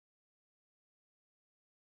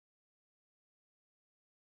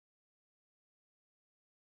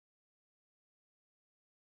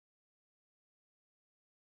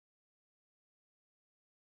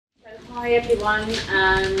Hi everyone,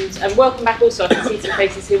 and welcome back also. I can see some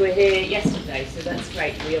faces who were here yesterday, so that's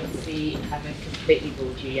great. We obviously haven't completely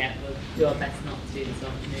bored you yet. We'll do our best not to this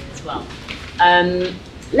afternoon as well.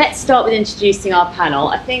 Let's start with introducing our panel.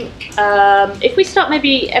 I think if we start,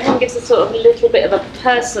 maybe everyone gives a sort of a little bit of a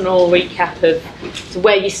personal recap of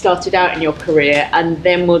where you started out in your career, and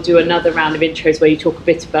then we'll do another round of intros where you talk a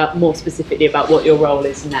bit about, more specifically about what your role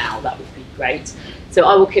is now. That would be great. So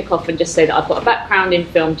I will kick off and just say that I've got a background in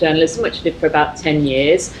film journalism, which I did for about 10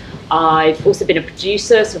 years. I've also been a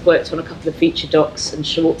producer, so I've worked on a couple of feature docs and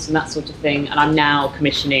shorts and that sort of thing, and I'm now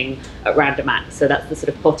commissioning at Random Acts. So that's the sort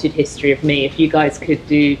of potted history of me. If you guys could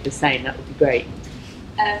do the same, that would be great.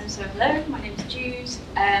 So hello, my name's Jude.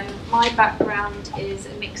 My background is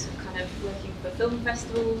a mix of kind of working for film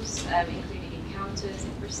festivals, including Encounters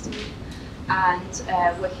in Bristol, and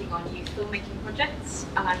working on youth filmmaking projects.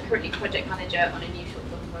 And I'm currently project manager on a new short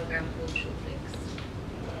film programme called Shortflix.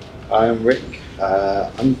 I'm Rick.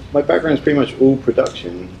 My background is pretty much all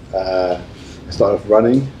production. I started off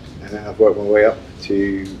running, and then I've worked my way up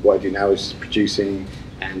to what I do now is producing,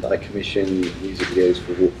 and I commission music videos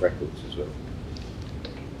for WARP Records as well.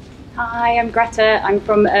 Hi, I'm Greta. I'm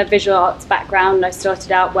from a visual arts background. I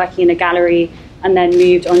started out working in a gallery and then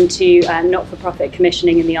moved on to not-for-profit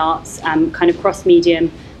commissioning in the arts, kind of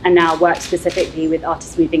cross-medium, and now work specifically with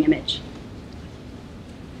artist moving image.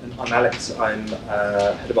 And I'm Alex. I'm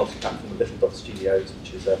head of multi-platform at Little Dot Studios,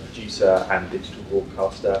 which is a producer and digital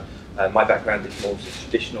broadcaster. My background is more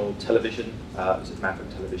traditional television. I was at Maverick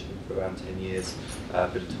Television for around 10 years, a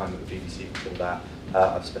bit of time at the BBC before that.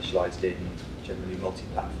 I've specialised in generally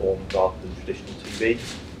multi-platform rather than traditional TV,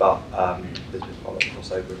 but there's been quite a lot of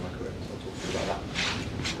crossover in my career, so I'll talk to you about that.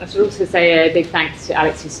 I should also say a big thanks to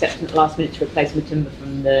Alex, who stepped in at the last minute to replace Matimba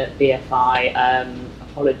from the BFI.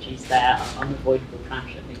 Apologies there, unavoidable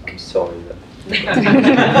clash, I think. I'm sorry that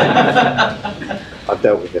I've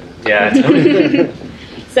dealt with it. Yeah.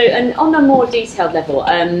 So, and on a more detailed level,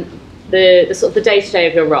 the sort of the day-to-day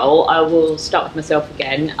of your role, I will start with myself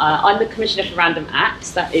again. I'm the commissioner for Random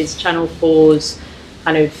Acts. That is Channel 4's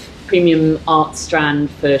kind of premium art strand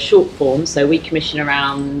for short form. So we commission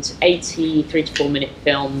around 80 3 to 4 minute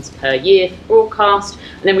films per year for broadcast.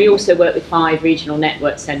 And then we also work with 5 regional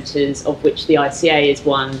network centres, of which the ICA is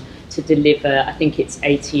one, to deliver, I think it's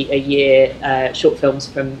 80 a year, short films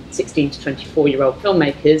from 16 to 24-year-old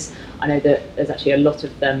filmmakers. I know that there's actually a lot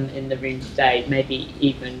of them in the room today, maybe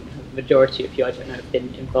even the majority of you, I don't know, have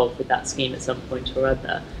been involved with that scheme at some point or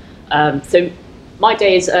other. So my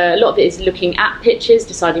day is, a lot of it is looking at pitches,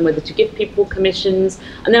 deciding whether to give people commissions,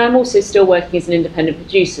 and then I'm also still working as an independent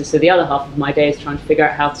producer, so the other half of my day is trying to figure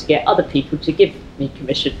out how to get other people to give me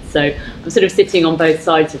commissions. So I'm sort of sitting on both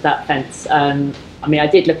sides of that fence. I mean, I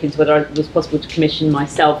did look into whether it was possible to commission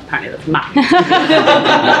myself. Apparently that's math.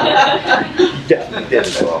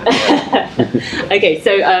 Okay,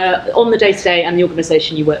 so on the day-to-day and the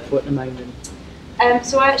organisation you work for at the moment.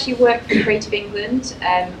 So I actually work for Creative England,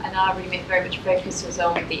 and our remit very much focuses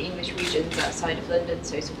on the English regions outside of London,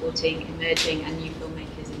 so supporting emerging and new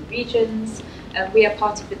filmmakers in the regions. We are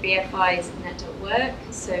part of the BFI's NET.WORK,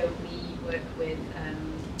 so we work with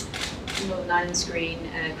Northern Ireland Screen,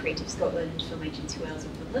 Creative Scotland, Film Agency Wales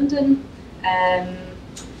and Film London.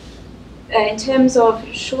 In terms of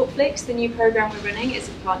Shortflix, the new programme we're running is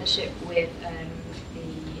a partnership with the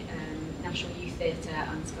National Youth Theatre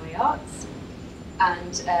and Sky Arts.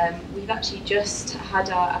 And we've actually just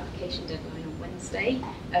had our application deadline on Wednesday.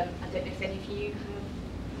 I don't know if any of you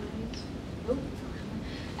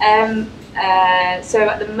have heard. So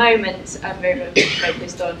at the moment, I'm very much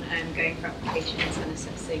focused on going for applications and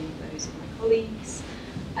assessing those of my colleagues.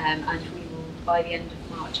 And we will, by the end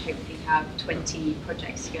of March, hopefully have 20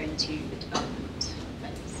 projects to go into the development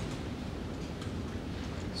phase.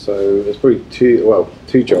 So there's probably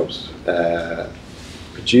two jobs.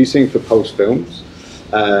 Producing for Pulse Films,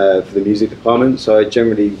 for the music department. So I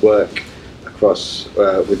generally work across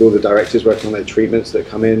with all the directors, working on their treatments that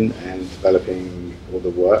come in and developing all the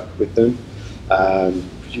work with them.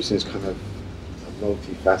 Producing is kind of a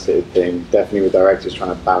multifaceted thing, definitely with directors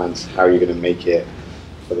trying to balance how you're going to make it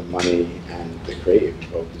for the money and the creative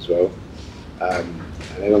involved as well. And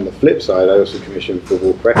then on the flip side, I also commission for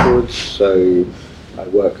WARP Records, so I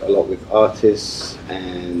work a lot with artists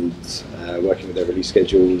and working with their release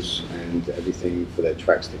schedules and everything for their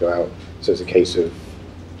tracks to go out. So it's a case of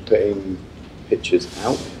putting pictures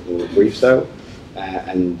out or briefs out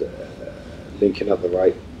and linking up the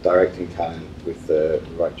right directing talent with the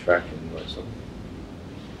right track and the right song.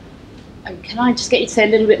 Can I just get you to say a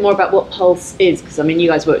little bit more about what Pulse is? Because I mean, you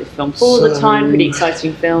guys work with films all the time, pretty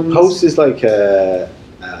exciting films. Pulse is like a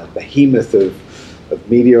behemoth of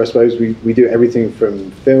media, I suppose. We do everything from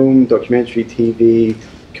film, documentary, TV,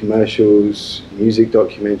 commercials, music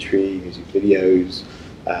documentary, music videos,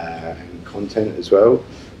 and content as well.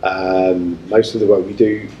 Most of the work we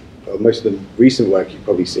do, or most of the recent work you've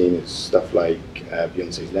probably seen is stuff like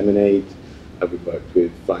Beyonce's Lemonade. We've worked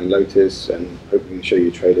with Flying Lotus, and hoping to show you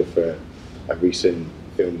a trailer for a recent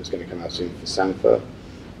film that's going to come out soon for Sanfa.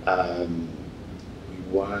 We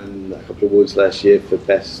won a couple of awards last year for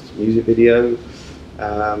Best Music Video.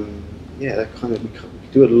 Yeah, that kind of, we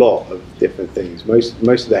do a lot of different things.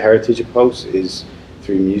 Most of the heritage of Pulse is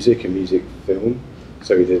through music and music film.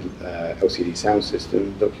 So we did LCD Sound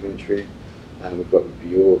System documentary, and we've got with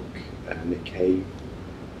Bjork, Nick Cave.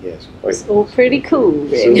 Yeah, it's all pretty cool,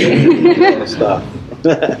 really. A lot of stuff. I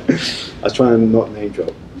was trying to not name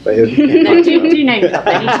drop. But no, do name drop.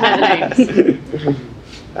 I need to know the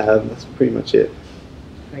names. That's pretty much it.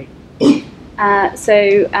 Great.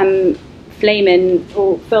 FLAMIN,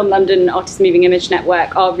 or Film London Artists Moving Image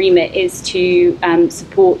Network, our remit is to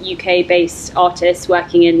support UK-based artists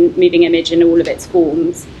working in moving image in all of its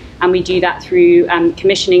forms. And we do that through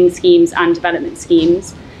commissioning schemes and development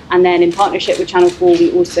schemes. And then in partnership with Channel 4,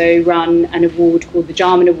 we also run an award called the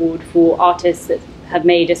Jarman Award for artists that have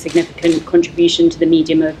made a significant contribution to the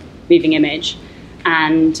medium of moving image.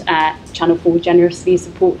 And Channel 4 generously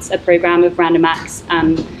supports a programme of random acts.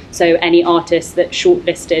 So any artist that's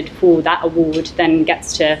shortlisted for that award then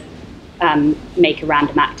gets to make a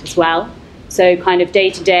random act as well. So kind of day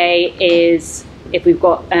to day is, if we've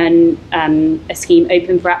got a scheme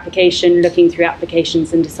open for application, looking through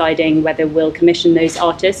applications and deciding whether we'll commission those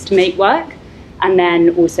artists to make work, and then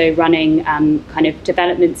also running kind of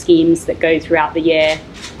development schemes that go throughout the year,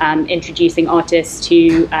 introducing artists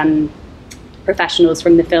to professionals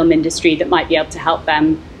from the film industry that might be able to help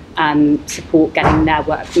them support getting their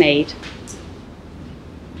work made.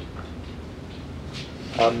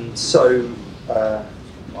 What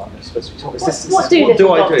do Little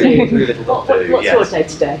Dot do? What's your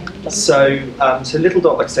day-to-day? So Little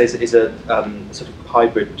Dot, like I say, is a sort of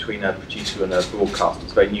hybrid between a producer and a broadcaster.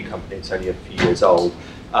 It's a very new company. It's only a few years old.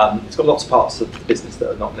 It's got lots of parts of the business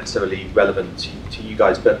that are not necessarily relevant to you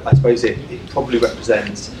guys, but I suppose it probably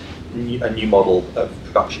represents a new model of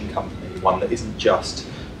production company, one that isn't just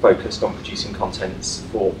focused on producing content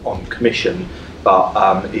on commission,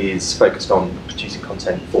 but is focused on producing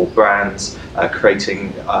content for brands,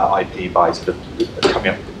 creating IP by sort of coming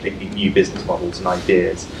up with completely new business models and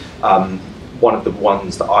ideas. One of the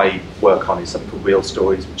ones that I work on is something called Real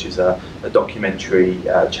Stories, which is a documentary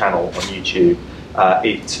channel on YouTube.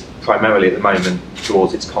 It primarily at the moment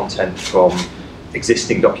draws its content from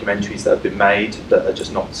existing documentaries that have been made that are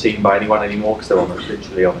just not seen by anyone anymore because they're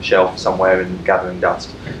literally on a shelf somewhere and gathering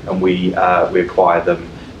dust, and we acquire them,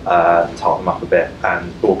 tart them up a bit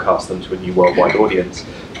and broadcast them to a new worldwide audience.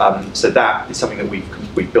 So that is something that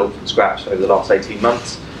we've built from scratch over the last 18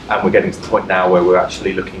 months, and we're getting to the point now where we're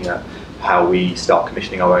actually looking at how we start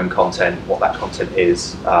commissioning our own content, what that content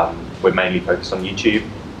is. We're mainly focused on YouTube.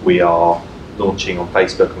 We are launching on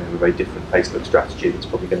Facebook, and we have a very different Facebook strategy that's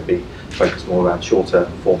probably going to be focused more around shorter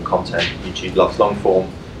form content. YouTube loves long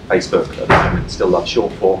form, Facebook at the moment still loves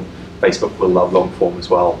short form. Facebook will love long form as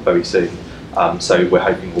well very soon. So we're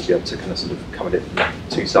hoping we'll be able to kind of sort of come at it from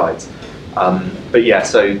two sides. But yeah,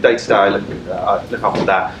 so day to day I look after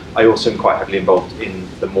that. I also am quite heavily involved in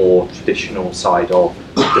the more traditional side of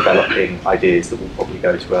developing ideas that will probably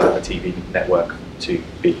go to a TV network to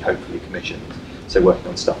be hopefully commissioned. So working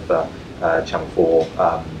on stuff for Channel 4,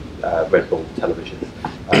 Red Bull Television,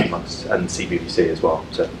 and CBBC as well,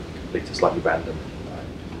 to complete a slightly random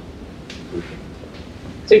grouping.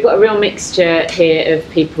 So we've got a real mixture here of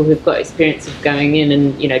people who've got experience of going in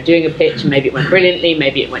and doing a pitch, and maybe it went brilliantly,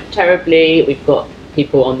 maybe it went terribly. We've got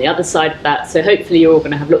people on the other side of that, so hopefully you're all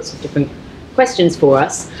going to have lots of different questions for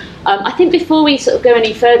us. I think before we sort of go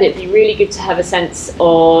any further, it'd be really good to have a sense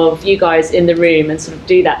of you guys in the room and sort of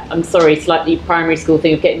do that, I'm sorry, slightly primary school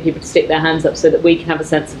thing of getting people to stick their hands up so that we can have a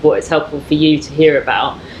sense of what is helpful for you to hear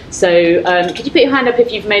about. So could you put your hand up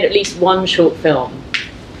if you've made at least one short film?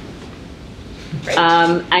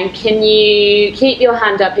 And can you keep your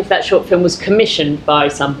hand up if that short film was commissioned by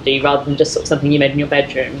somebody rather than just sort of something you made in your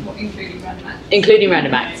bedroom? Including random acts. Including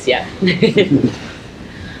random acts, yeah.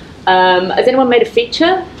 Has anyone made a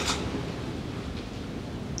feature?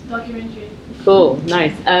 Documentary. Cool,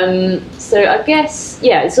 nice. So I guess,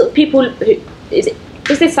 yeah, sort of people who,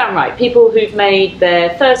 does this sound right? People who've made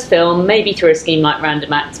their first film, maybe through a scheme like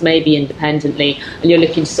Random Acts, maybe independently, and you're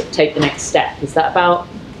looking to sort of take the next step. Is that about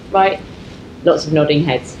right? Lots of nodding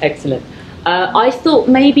heads, excellent. I thought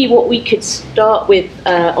maybe what we could start with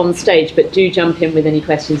on stage, but do jump in with any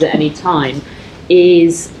questions at any time,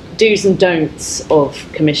 is do's and don'ts of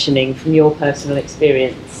commissioning from your personal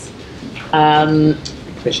experience.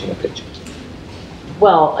 Commissioning a picture.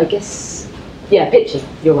 Well, I guess, yeah, picture,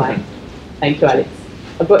 you're right. Thank you, Alex.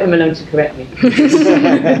 I brought him along to correct me.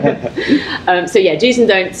 So yeah, do's and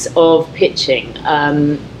don'ts of pitching.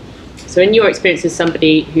 So in your experience as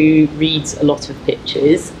somebody who reads a lot of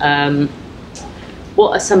pitches,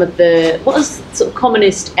 what are sort of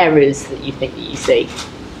commonest errors that you think that you see?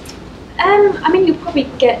 I mean, you'll probably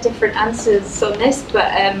get different answers on this,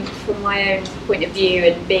 but from my own point of view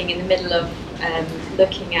and being in the middle of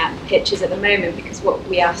looking at pitches at the moment, because what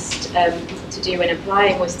we asked people to do when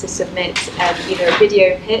applying was to submit either a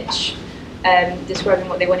video pitch describing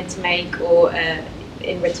what they wanted to make or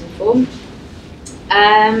in written form.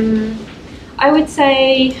 I would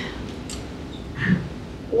say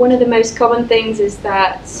one of the most common things is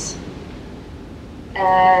that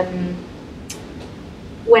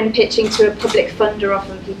when pitching to a public funder,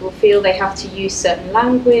 often people feel they have to use certain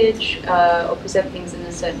language or present things in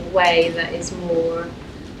a certain way that is more,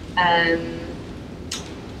 I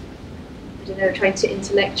don't know, trying to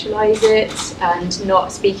intellectualize it and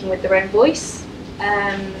not speaking with their own voice.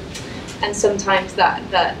 And sometimes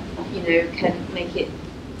that you know, can make it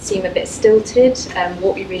seem a bit stilted.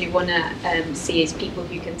 What we really want to see is people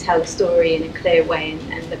who can tell a story in a clear way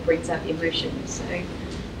and that brings out the emotion. So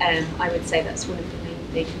I would say that's one of the main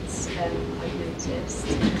things I've noticed.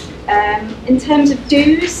 In terms of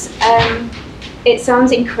do's, it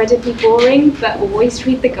sounds incredibly boring, but always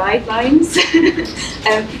read the guidelines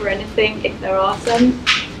for anything, if there are some.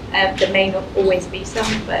 There may not always be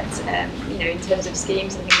some, but you know, in terms of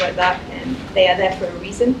schemes and things like that, they are there for a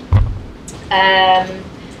reason.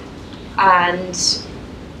 And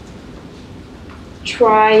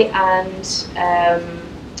try and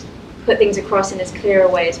put things across in as clear a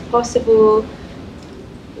way as possible.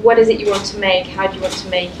 What is it you want to make? How do you want to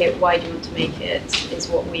make it? Why do you want to make it? Is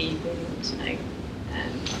what we really want to know.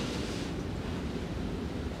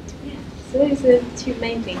 So those are the two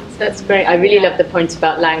main things. That's great. I really love the point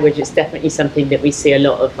about language. It's definitely something that we see a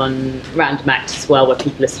lot of on Random Acts as well, where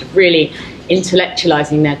people are sort of really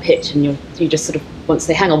intellectualizing their pitch, and you just sort of want to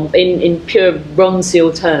say, hang on, in pure Ron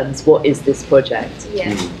Seal terms, what is this project?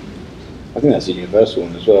 Yeah. I think that's a universal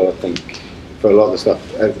one as well. I think for a lot of the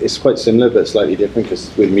stuff, it's quite similar but slightly different,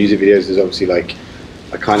 because with music videos there's obviously like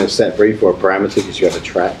a kind of set brief or a parameter because you have a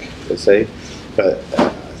track, let's say. But I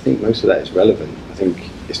think most of that is relevant. I think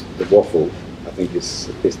it's the waffle. I think it's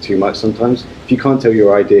too much sometimes. If you can't tell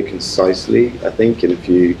your idea concisely, I think, in a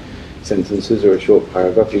few sentences or a short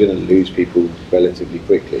paragraph, you're going to lose people relatively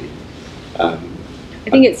quickly. I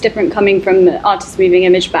think it's different coming from the artist moving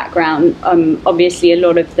image background. Obviously, a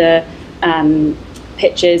lot of the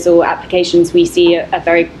pitches or applications we see are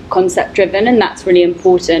very concept driven, and that's really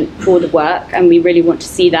important for the work, and we really want to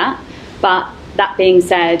see that. But that being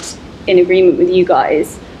said, in agreement with you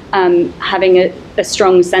guys, having a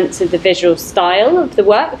strong sense of the visual style of the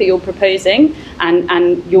work that you're proposing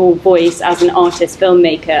and your voice as an artist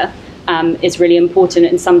filmmaker is really important,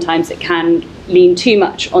 and sometimes it can lean too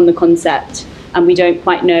much on the concept and we don't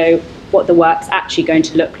quite know what the work's actually going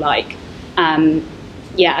to look like.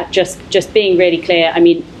 Yeah, just being really clear. I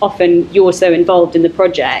mean, often you're so involved in the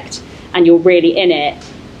project and you're really in it,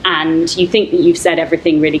 and you think that you've said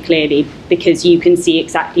everything really clearly because you can see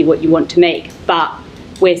exactly what you want to make, but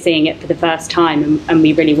we're seeing it for the first time, and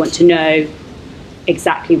we really want to know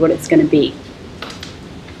exactly what it's going to be.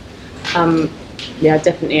 Yeah, I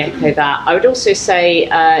definitely echo that. I would also say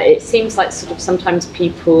it seems like sort of sometimes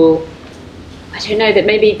people, I don't know, that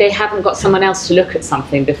maybe they haven't got someone else to look at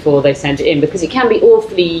something before they send it in, because it can be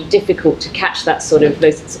awfully difficult to catch that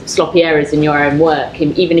those sort of sloppy errors in your own work.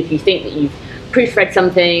 And even if you think that you've proofread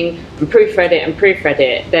something and proofread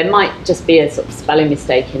it, there might just be a sort of spelling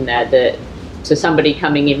mistake in there that to somebody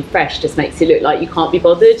coming in fresh just makes it look like you can't be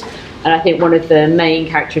bothered. And I think one of the main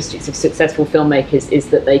characteristics of successful filmmakers is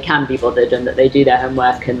that they can be bothered and that they do their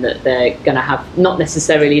homework, and that they're going to have not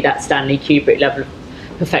necessarily that Stanley Kubrick level of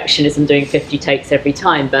perfectionism doing 50 takes every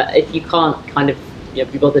time, but if you can't kind of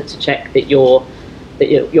be bothered to check that your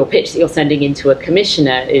pitch that you're sending into a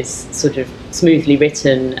commissioner is sort of smoothly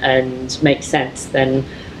written and makes sense, then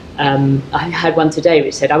I had one today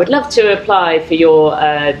which said, I would love to apply for your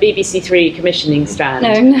BBC Three commissioning strand. No.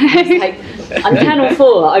 I was like, I'm Channel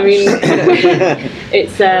 4. I mean,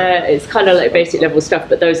 it's kind of like basic level stuff,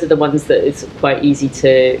 but those are the ones that it's quite easy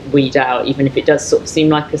to weed out, even if it does sort of seem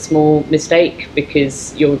like a small mistake,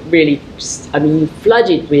 because you're really just, I mean,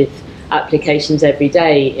 flooded with applications every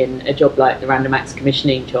day in a job like the Random Acts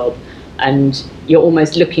commissioning job, and you're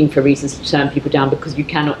almost looking for reasons to turn people down because you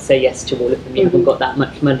cannot say yes to all of them. You haven't got that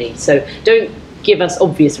much money. So don't give us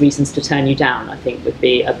obvious reasons to turn you down, I think would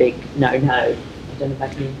be a big no-no. I don't know if I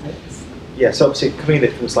can inputs. Yeah, so obviously coming at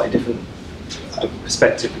it from a slightly different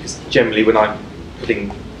perspective, because generally when I'm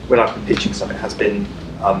pitching something, it has been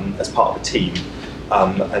as part of a team,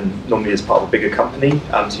 and normally as part of a bigger company.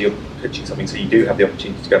 So you're pitching something, so you do have the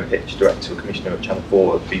opportunity to go and pitch direct to a commissioner at Channel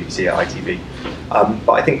 4 or BBC at ITV.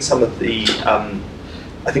 But I think some of the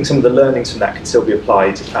learnings from that can still be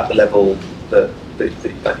applied at the level that I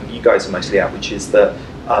think you guys are mostly at, which is that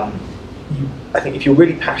I think if you're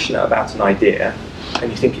really passionate about an idea and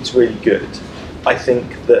you think it's really good, I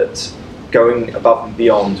think that going above and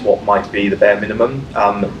beyond what might be the bare minimum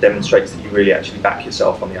demonstrates that you really actually back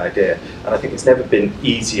yourself on the idea. And I think it's never been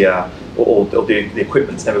easier, or the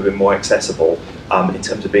equipment's never been more accessible in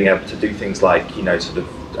terms of being able to do things like, sort of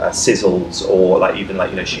sizzles, or like even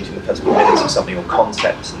like, shooting the first few minutes of something, or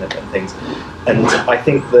concepts and things. And I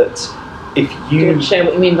think that if Do you want to share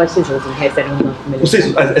what you mean by sizzles in case anyone's not familiar? Well,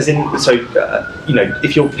 sizzles, as in, so,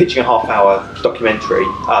 if you're pitching a half-hour documentary,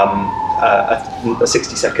 a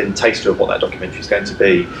 60-second taster of what that documentary is going to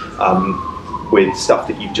be, with stuff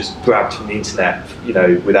that you've just grabbed from the internet,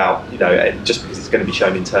 without, just because it's going to be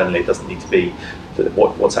shown internally, it doesn't need to be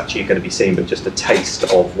what's actually going to be seen, but just a taste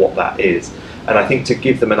of what that is. And I think to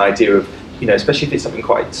give them an idea of, especially if it's something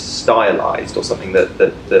quite stylized, or something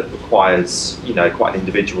that requires, quite an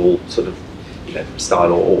individual sort of,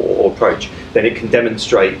 style or approach, then it can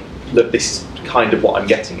demonstrate that this is kind of what I'm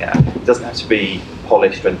getting at. It doesn't have to be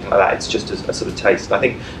polished or anything like that. It's just a sort of taste. And I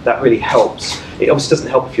think that really helps. It obviously doesn't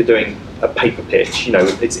help if you're doing a paper pitch.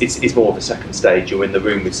 It's more of a second stage. You're in the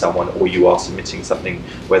room with someone, or you are submitting something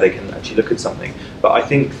where they can actually look at something. But I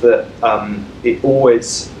think that it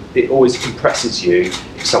always impresses you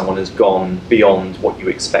if someone has gone beyond what you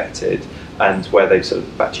expected, and where they've sort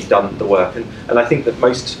of actually done the work. And I think that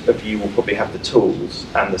most of you will probably have the tools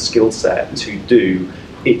and the skill set to do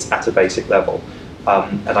it at a basic level.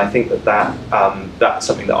 And I think that's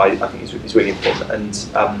something that I think is really important.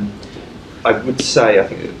 And I would say, I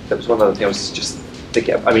think there was one other thing I was just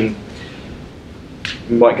thinking of. I mean,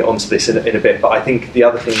 we might get onto this in a bit, but I think the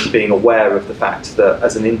other thing is being aware of the fact that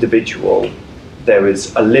as an individual, there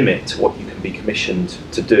is a limit to what you can be commissioned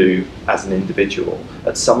to do as an individual.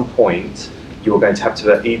 At some point, you're going to have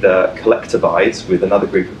to either collectivize with another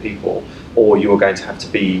group of people, or you're going to have to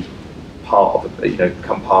be part of,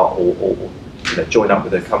 become part, or join up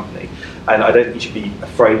with a company. And I don't think you should be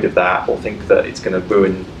afraid of that, or think that it's going to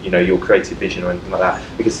ruin, your creative vision or anything like that,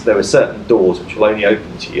 because there are certain doors which will only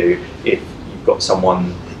open to you if you've got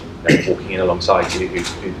someone walking in alongside you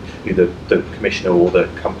who the commissioner or the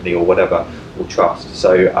company or whatever will trust.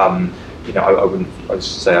 So, I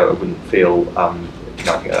wouldn't feel, I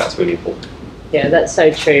think that's really important. Yeah, that's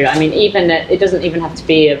so true. I mean, even it doesn't even have to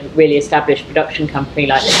be a really established production company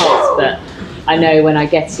like us, but I know when I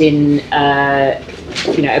get in,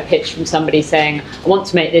 a pitch from somebody saying, I want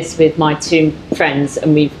to make this with my two friends,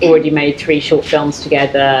 and we've already made 3 short films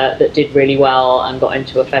together that did really well and got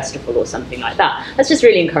into a festival or something like that. That's just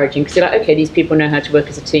really encouraging, because you're like, okay, these people know how to work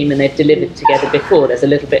as a team and they've delivered together before. There's a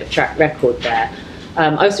little bit of track record there.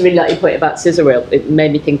 I also really like your point about sizzle reel. It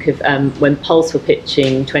made me think of when Pulse were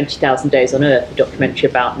pitching 20,000 Days on Earth, a documentary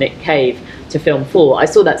about Nick Cave, to film for. I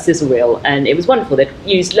saw that sizzle reel and it was wonderful. They'd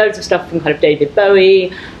used loads of stuff from kind of David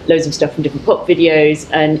Bowie, loads of stuff from different pop videos,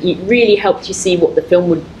 and it really helped you see what the film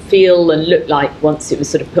would feel and look like once it was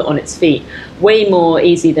sort of put on its feet. Way more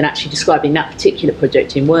easy than actually describing that particular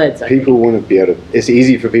project in words. People want to be able to, it's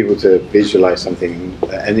easy for people to visualize something,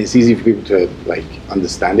 and it's easy for people to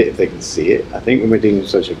understand it if they can see it. I think when we're dealing with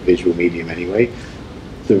such a visual medium anyway,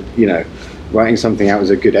 writing something out is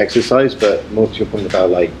a good exercise, but more to your point about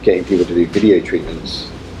getting people to do video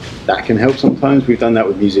treatments, that can help sometimes. We've done that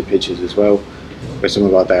with music pitches as well, where some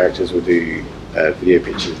of our directors will do video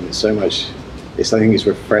pitches, and it's so much, I think it's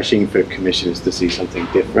refreshing for commissioners to see something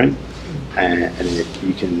different, and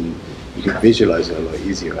you can visualize it a lot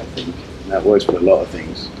easier, I think. And that works for a lot of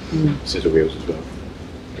things, sizzle reels as well.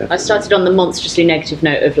 Definitely. I started on the monstrously negative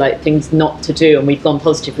note of things not to do, and we've gone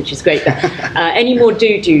positive, which is great. But any more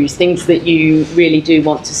do-dos, things that you really do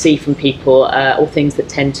want to see from people, or things that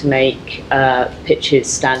tend to make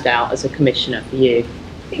pitches stand out as a commissioner for you?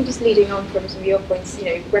 I think just leading on from some of your points,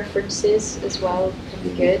 references as well can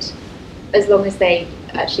be good, as long as they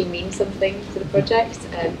actually mean something to the project.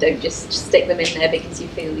 Don't just stick them in there because you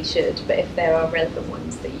feel you should, but if there are relevant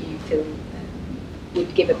ones that you feel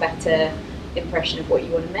would give a better impression of what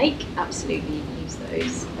you want to make, absolutely use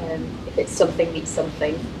those. If it's something meets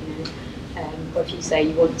something, or if you say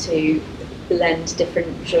you want to blend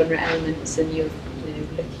different genre elements and you're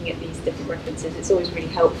looking at these different references, it's always really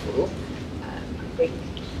helpful. I think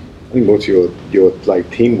I think more to your like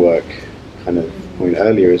teamwork kind of point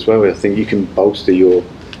earlier as well. I think you can bolster your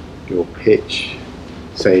pitch.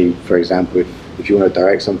 Say, for example, if you want to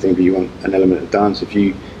direct something but you want an element of dance, if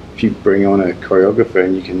you bring on a choreographer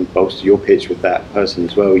and you can bolster your pitch with that person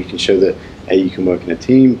as well, you can show that you can work in a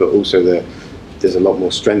team, but also that there's a lot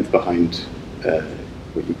more strength behind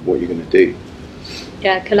what you're going to do.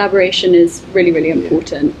 Yeah, collaboration is really, really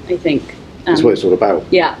important, I think. That's what it's all about.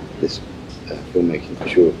 Yeah. This filmmaking, for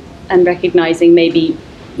sure. And recognising maybe,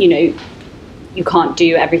 you know, you can't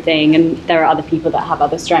do everything and there are other people that have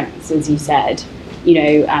other strengths, as you said. You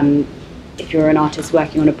know, if you're an artist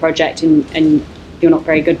working on a project and you're not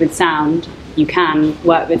very good with sound, you can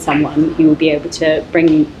work with someone who will be able to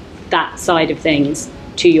bring that side of things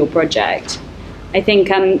to your project. I think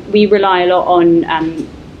we rely a lot on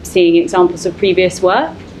seeing examples of previous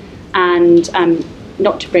work and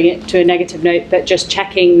not to bring it to a negative note, but just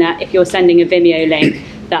checking that if you're sending a Vimeo link,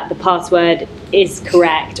 that the password is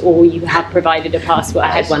correct or you have provided a password.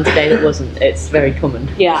 I had one today that wasn't. It's very common.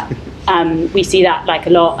 Yeah. We see that like a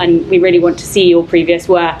lot, and we really want to see your previous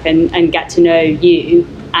work and get to know you.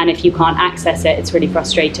 And if you can't access it, it's really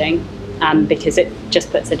frustrating because it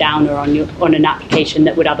just puts a downer on an application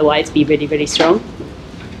that would otherwise be really, really strong.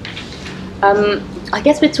 I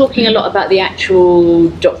guess we're talking a lot about the actual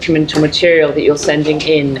documental material that you're sending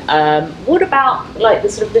in. What about like the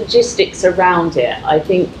sort of logistics around it?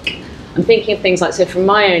 I'm thinking of things like, so from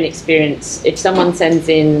my own experience, if someone sends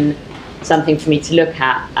in something for me to look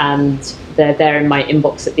at and they're there in my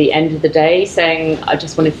inbox at the end of the day saying, I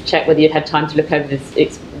just wanted to check whether you'd had time to look over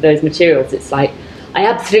those materials, it's like, I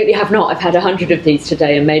absolutely have not. I've had 100 of these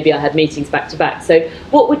today and maybe I had meetings back to back. So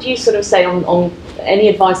what would you sort of say on any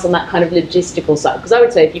advice on that kind of logistical side? Because I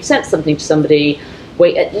would say if you've sent something to somebody,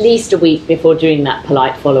 wait at least a week before doing that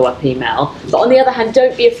polite follow-up email. But on the other hand,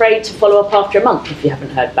 don't be afraid to follow up after a month if you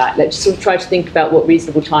haven't heard back. Let's just sort of try to think about what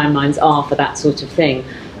reasonable timelines are for that sort of thing.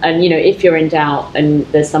 And, you know, if you're in doubt and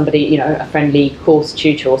there's somebody, you know, a friendly course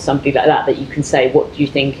tutor or somebody like that you can say, what do you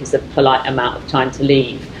think is a polite amount of time to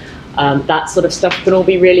leave? That sort of stuff can all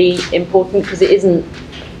be really important because it isn't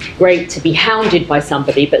great to be hounded by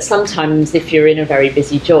somebody, but sometimes if you're in a very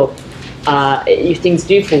busy job, things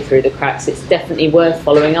do fall through the cracks. It's definitely worth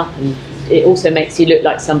following up, and it also makes you look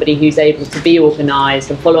like somebody who's able to be organised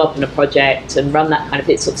and follow up on a project and run that kind of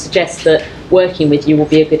thing. It sort of suggests that working with you will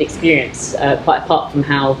be a good experience, quite apart from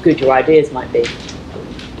how good your ideas might be.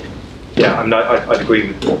 Yeah, I mean, I'd agree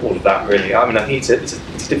with all of that, really. I mean, I think it's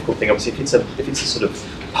a difficult thing. Obviously, if it's a sort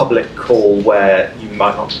of public call where you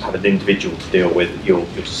might not have an individual to deal with, you're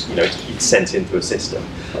just, you know, it's sent into a system,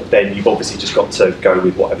 then you've obviously just got to go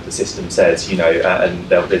with whatever the system says, you know, and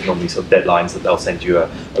there's normally sort of deadlines that they'll send you a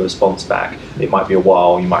response back. It might be a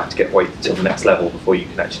while, you might have to wait until the next level before you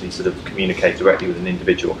can actually sort of communicate directly with an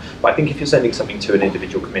individual. But I think if you're sending something to an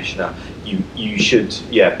individual commissioner, you should,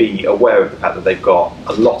 yeah, be aware of the fact that they've got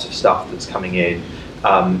a lot of stuff that's coming in.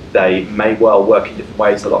 They may well work in different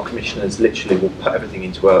ways. A lot of commissioners literally will put everything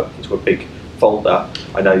into a big folder.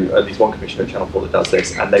 I know at least one commissioner at Channel 4 that does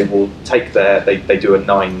this, and they will take they do a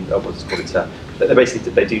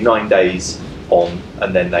they do 9 days on,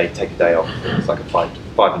 and then they take a day off. It's like a five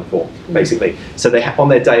and four, basically. So they on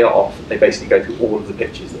their day off, they basically go through all of the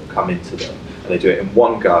pictures that will come into them, and they do it in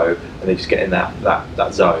one go, and they just get in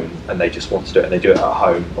that zone, and they just want to do it, and they do it at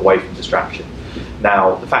home, away from distraction.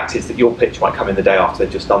 Now, the fact is that your pitch might come in the day after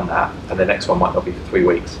they've just done that, and the next one might not be for 3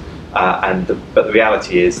 weeks. But the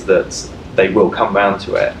reality is that they will come round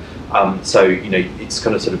to it. So, you know, it's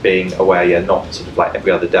kind of sort of being aware, yeah, not sort of like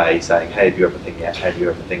every other day saying, hey, have you everything yet? Have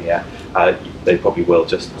you everything yet? They probably will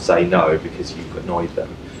just say no because you've annoyed them,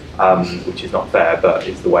 which is not fair, but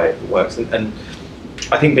it's the way it works. And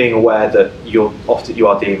I think being aware that you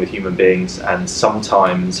are dealing with human beings, and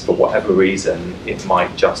sometimes for whatever reason it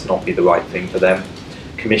might just not be the right thing for them.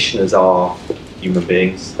 Commissioners are human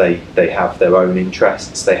beings. They have their own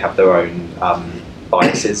interests. They have their own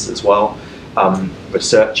biases as well.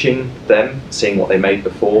 Researching them, seeing what they made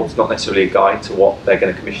before, it's not necessarily a guide to what they're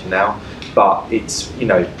going to commission now, but it's, you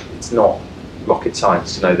know, it's not rocket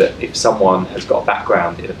science to know that if someone has got a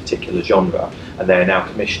background in a particular genre and they're now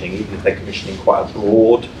commissioning, even if they're commissioning quite a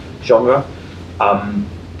broad genre,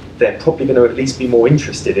 they're probably going to at least be more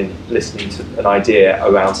interested in listening to an idea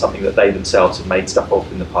around something that they themselves have made stuff of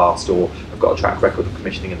in the past or have got a track record of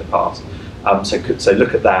commissioning in the past. So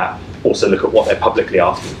look at that. Also look at what they're publicly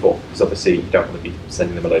asking for, because obviously you don't want to be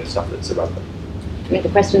sending them a load of stuff that's irrelevant. You have a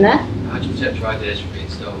question there? How do you protect your ideas from being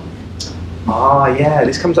stolen? Yeah,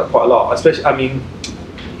 this comes up quite a lot. Especially, I mean,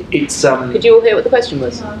 it's. Could you all hear what the question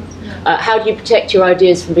was? How do you protect your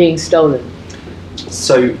ideas from being stolen?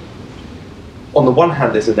 So, on the one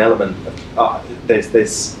hand, there's an element of,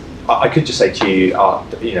 I could just say to you,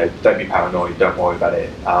 you know, don't be paranoid, don't worry about it,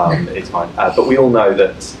 it's fine. But we all know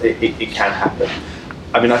that it can happen.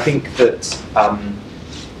 I mean, I think that,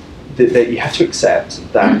 that you have to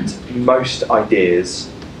accept that most ideas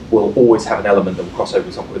will always have an element that will cross over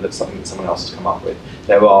with something that someone else has come up with.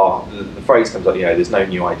 There are, the phrase comes up, you know, there's no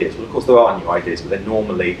new ideas. Well, of course there are new ideas, but they're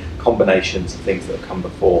normally combinations of things that have come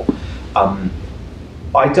before.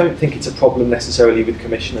 I don't think it's a problem necessarily with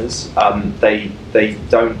commissioners. They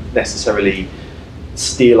don't necessarily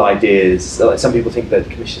steal ideas. Like some people think that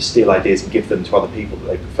commissioners steal ideas and give them to other people that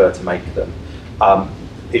they prefer to make them.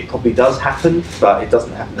 It probably does happen, but it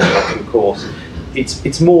doesn't happen in the actual course.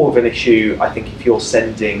 It's more of an issue, I think, if you're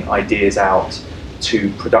sending ideas out to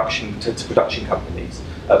production companies.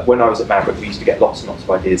 When I was at Maverick, we used to get lots and lots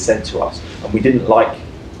of ideas sent to us, and we didn't like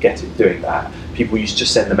doing that. People used to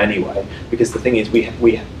just send them anyway, because the thing is,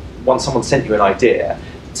 once someone sent you an idea,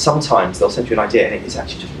 sometimes they'll send you an idea and it's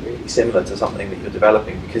actually just really similar to something that you're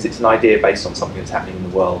developing, because it's an idea based on something that's happening in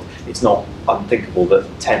the world. It's not unthinkable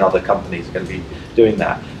that 10 other companies are going to be doing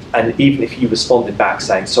that. And even if you responded back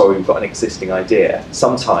saying, sorry, we've got an existing idea,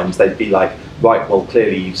 sometimes they'd be like, right, well,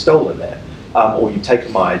 clearly you've stolen it, or you've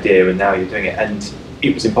taken my idea and now you're doing it. And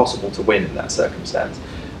it was impossible to win in that circumstance.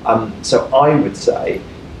 So I would say,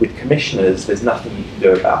 with commissioners, there's nothing you can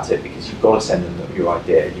do about it, because you've got to send them your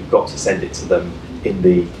idea. You've got to send it to them in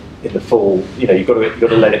the full. You know, you've got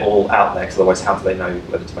to let it all out there, because otherwise, how do they know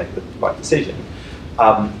whether to make the right decision?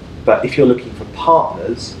 But if you're looking for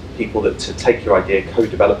partners, people to take your idea,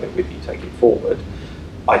 co-develop it with you, take it forward,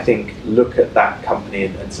 I think look at that company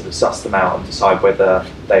and sort of suss them out and decide whether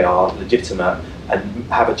they are legitimate, and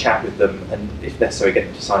have a chat with them, and if necessary, get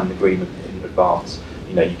them to sign an agreement in advance.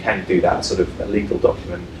 You know, you can do that, sort of a legal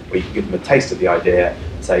document where you can give them a taste of the idea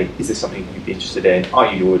and say, is this something you'd be interested in?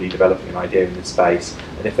 Are you already developing an idea in this space?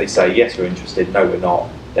 And if they say, yes, we're interested, no, we're not,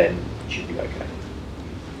 then you should be okay.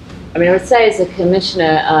 I mean, I would say as a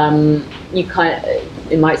commissioner, you kind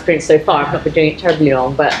of, in my experience so far, I've not been doing it terribly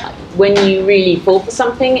long, but when you really fall for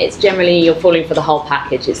something, it's generally you're falling for the whole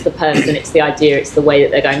package. It's the person, it's the idea, it's the way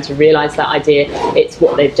that they're going to realise that idea, it's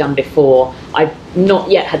what they've done before. I've not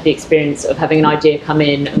yet had the experience of having an idea come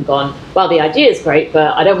in and gone, well, the idea is great,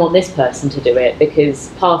 but I don't want this person to do it, because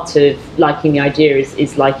part of liking the idea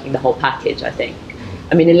is liking the whole package, I think.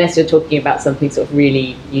 I mean, unless you're talking about something sort of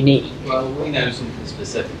really unique. Well, we know something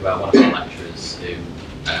specific about one of our lecturers who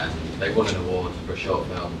they won an award for a short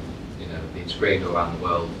film, you know, being screened all around the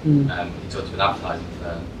world. He talked to an advertising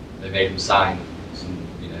firm. They made him sign some,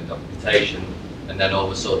 you know, documentation, and then all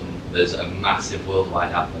of a sudden there's a massive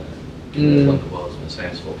worldwide advert. One of the world's most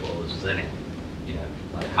famous footballers was in it. You know,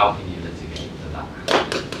 like, how can you litigate for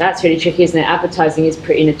that? That's really tricky, isn't it? Advertising is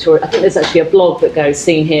pretty notorious. I think there's actually a blog that goes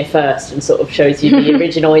seen here first and sort of shows you the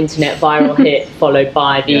original internet viral hit followed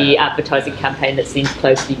by the advertising campaign that seems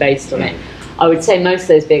closely based on it. I would say most of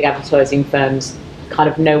those big advertising firms kind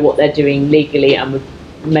of know what they're doing legally and would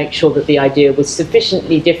make sure that the idea was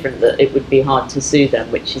sufficiently different that it would be hard to sue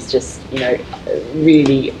them, which is just, you know,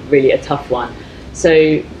 really, really a tough one.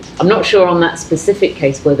 So I'm not sure on that specific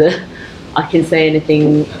case whether I can say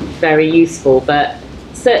anything very useful, but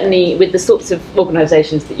certainly with the sorts of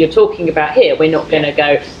organisations that you're talking about here, we're not going to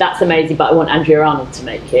go, that's amazing, but I want Andrea Arnold to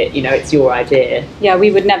make it. You know, it's your idea. Yeah,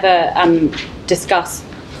 we would never discuss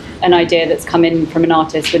an idea that's come in from an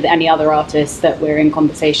artist with any other artist that we're in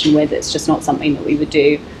conversation with. It's just not something that we would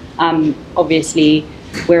do. Obviously,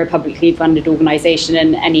 we're a publicly funded organisation,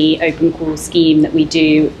 and any open call scheme that we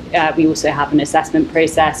do, we also have an assessment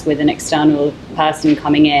process with an external person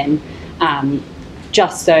coming in,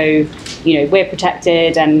 just so, you know, we're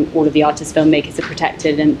protected and all of the artists, filmmakers are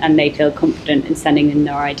protected, and they feel confident in sending in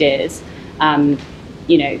their ideas. You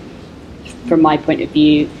know, from my point of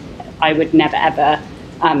view, I would never ever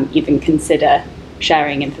even consider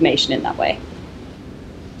sharing information in that way.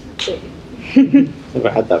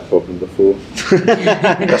 Never had that problem before.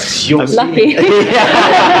 That's yours. Lucky.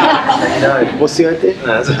 No. What's the idea?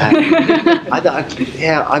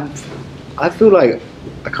 I feel like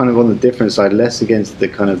I'm kind of on the different side, less against the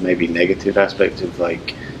kind of maybe negative aspect of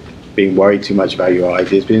like being worried too much about your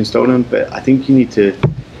ideas being stolen, but I think you need to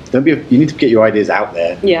you need to get your ideas out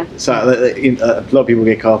there. Yeah. So a lot of people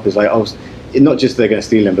get caught up as like, oh, not just they're going to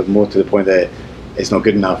steal them, but more to the point that it's not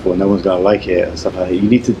good enough or no one's going to like it and stuff like that. You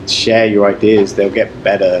need to share your ideas. They'll get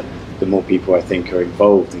better the more people, I think, are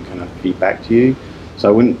involved and kind of feedback to you. So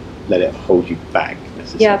I wouldn't let it hold you back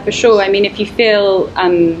necessarily. Yeah, for sure. I mean, if you feel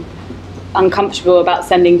uncomfortable about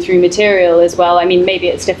sending through material as well, I mean, maybe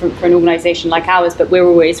it's different for an organisation like ours, but we're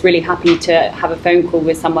always really happy to have a phone call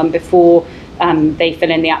with someone before they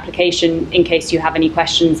fill in the application in case you have any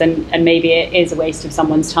questions, and maybe it is a waste of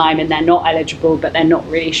someone's time and they're not eligible but they're not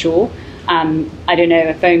really sure. I don't know,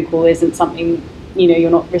 a phone call isn't something,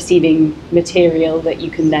 you're not receiving material that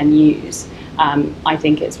you can then use. I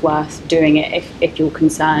think it's worth doing it if you're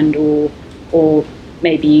concerned, or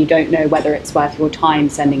maybe you don't know whether it's worth your time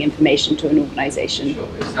sending information to an organisation. Sure,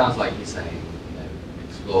 it sounds like you're saying,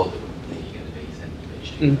 explore the company you're going to be sending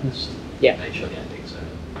information to first. Yeah. Make sure the ethics are.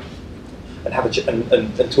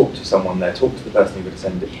 And talk to someone there. Talk to the person you're going to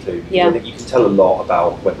send it to. Yeah. I think you can tell a lot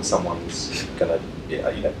about whether someone's going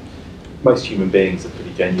to. Most human beings are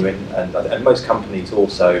pretty genuine, and most companies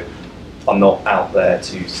also are not out there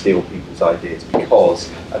to steal people's ideas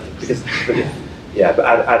because yeah, but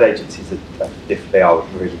ad agencies they are a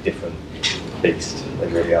really different beast. They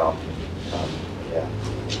really are. Yeah.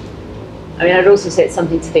 I mean, I'd also say it's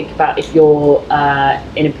something to think about if you're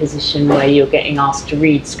in a position where you're getting asked to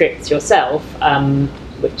read scripts yourself,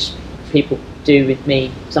 which people do with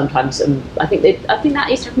me sometimes. I think that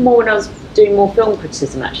used to happen more when I was doing more film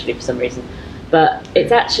criticism, actually, for some reason. But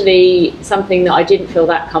it's actually something that I didn't feel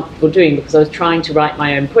that comfortable doing because I was trying to write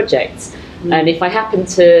my own projects. And if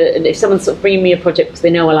someone's sort of bringing me a project because they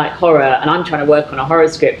know I like horror and I'm trying to work on a horror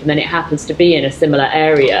script and then it happens to be in a similar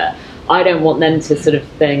area, I don't want them to sort of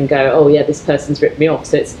then go, oh yeah, this person's ripped me off.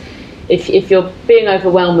 So it's if you're being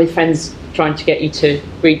overwhelmed with friends trying to get you to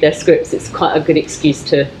read their scripts, it's quite a good excuse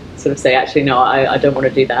to sort of say, actually, no, I don't want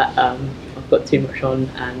to do that. I've got too much on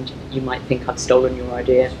and you might think I've stolen your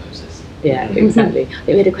idea. Yeah, exactly. I think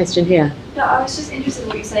we had a question here. No, I was just interested in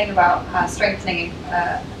what you're saying about strengthening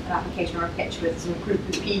an application or a pitch with some group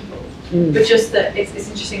of people, but just that it's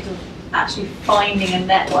interesting to actually finding a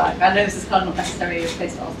network. I know this is kind of not necessarily a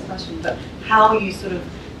place to ask the question, but how you sort of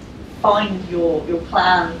find your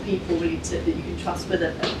clan of people really that you can trust with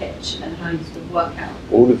a pitch, and how you sort of work out.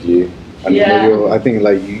 All of you. I mean, I think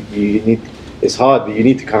like you need. It's hard, but you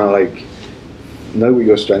need to kind of like know what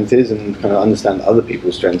your strength is and kind of understand other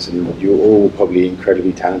people's strengths. And you're all probably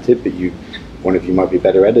incredibly talented, but one of you might be a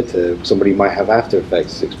better editor. Somebody might have After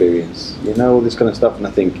Effects experience. All this kind of stuff. And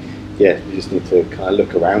I think, yeah, you just need to kind of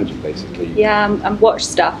look around you, basically. Yeah, and watch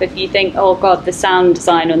stuff. If you think, oh God, the sound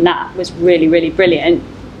design on that was really, really brilliant,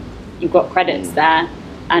 you've got credits there,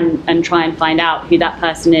 and try and find out who that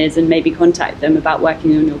person is and maybe contact them about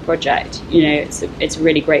working on your project. It's a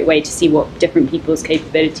really great way to see what different people's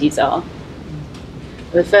capabilities are.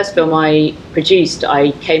 The first film I produced,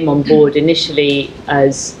 I came on board initially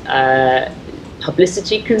as a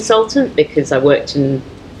publicity consultant because I worked in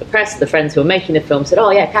the press. The friends who were making the film said, oh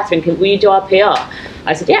yeah, Catherine, will you do our PR?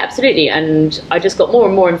 I said, yeah, absolutely. And I just got more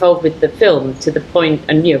and more involved with the film to the point,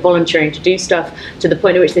 and volunteering to do stuff to the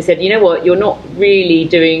point at which they said, you know what, you're not really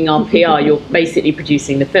doing our PR, you're basically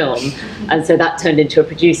producing the film. And so that turned into a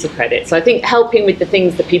producer credit. So I think helping with the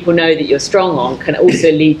things that people know that you're strong on can also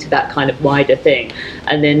lead to that kind of wider thing.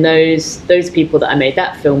 And then those people that I made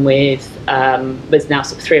that film with, there's now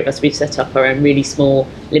sort of 3 of us, we've set up our own really small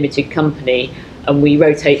limited company, and we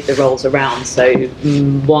rotate the roles around. So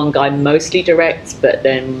one guy mostly directs, but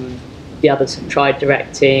then the others have tried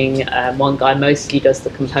directing. One guy mostly does the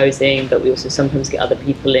composing, but we also sometimes get other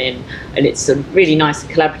people in, and it's sort of really nice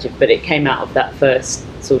and collaborative. But it came out of that first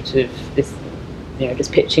sort of this,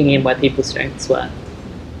 just pitching in where people's strengths were.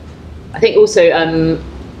 I think also,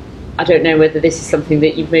 I don't know whether this is something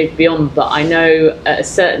that you've moved beyond, but I know at a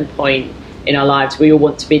certain point in our lives we all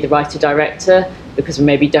want to be the writer-director, because we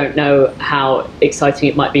maybe don't know how exciting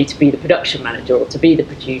it might be to be the production manager or to be the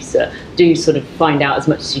producer. Do sort of find out as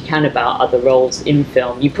much as you can about other roles in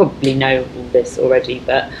film. You probably know all this already,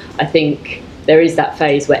 but I think there is that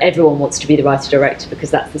phase where everyone wants to be the writer-director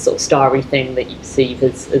because that's the sort of starry thing that you perceive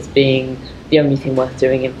as being the only thing worth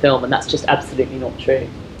doing in film, and that's just absolutely not true.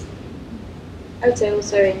 I would say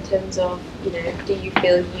also in terms of, do you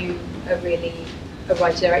feel you are really a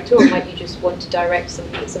writer-director, or might you just want to direct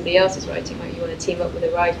something that somebody else is writing? Might you want to team up with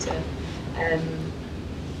a writer?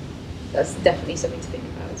 That's definitely something to think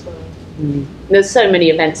about as well. There's so many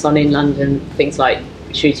events on in London, things like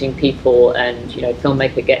Shooting People and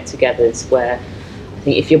filmmaker get-togethers, where I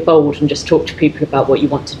think if you're bold and just talk to people about what you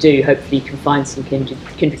want to do, hopefully you can find some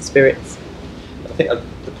kindred spirits. I think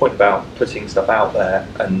the point about putting stuff out there,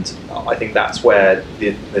 and I think that's where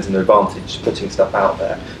there's an advantage to putting stuff out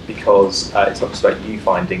there, because it's not just about you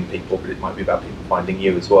finding people, but it might be about people finding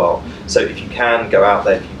you as well. So if you can go out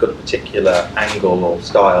there, if you've got a particular angle or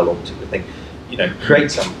style or particular thing,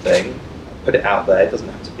 create something, put it out there. It doesn't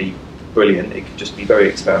have to be brilliant, it could just be very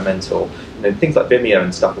experimental. Things like Vimeo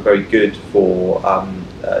and stuff are very good for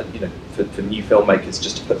for new filmmakers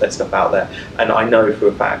just to put their stuff out there. And I know for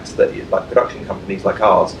a fact that like production companies like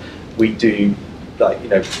ours, we do, like, you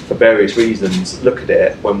know, for various reasons, look at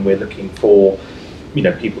it when we're looking for, you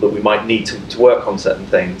know, people that we might need to work on certain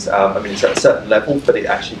things. I mean, it's at a certain level, but it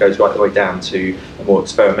actually goes right the way down to a more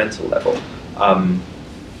experimental level.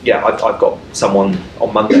 Yeah, I've got someone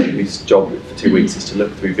on Monday whose job for 2 weeks is to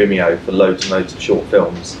look through Vimeo for loads and loads of short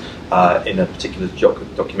films in a particular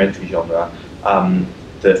documentary genre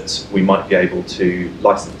that we might be able to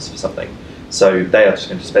license for something. So they are just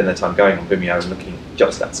going to spend their time going on Vimeo and looking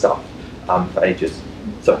just at stuff for ages.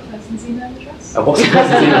 So, What's that person's email address? and what's the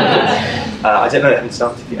person's email address? I don't know, it hasn't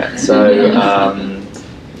started yet. So,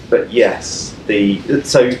 but yes,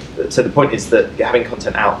 so the point is that having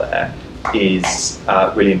content out there is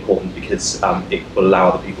really important, because it will allow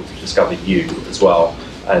other people to discover you as well,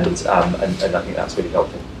 and I think that's really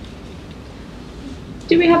helpful.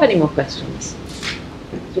 Do we have any more questions?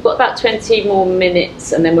 We've got about 20 more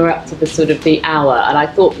minutes and then we're up to the sort of the hour, and I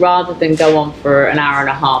thought rather than go on for an hour and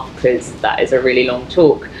a half, because that is a really long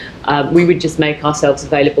talk, we would just make ourselves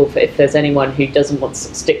available for, if there's anyone who doesn't want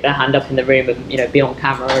to stick their hand up in the room and, you know, be on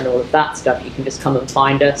camera and all of that stuff, you can just come and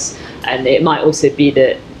find us. And it might also be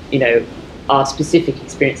that, you know, our specific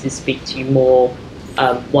experiences speak to you more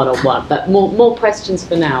one-on-one. But more questions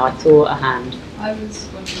for now. I saw a hand. I was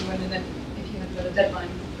wondering whether if you had got a deadline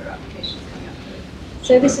for applications coming up.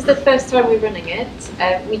 So this is the first time we're running it.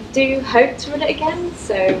 We do hope to run it again,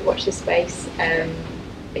 so watch this space.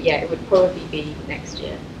 But yeah, it would probably be next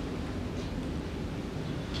year.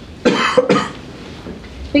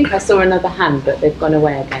 I think I saw another hand, but they've gone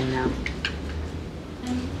away again now.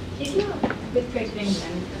 If you're with Creative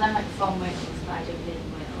England, because I'm like from Wales, but I don't live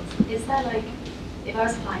in Wales, is there like, if I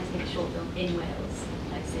was applying to make a short film in Wales,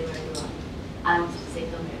 like say where you are, and I wanted to say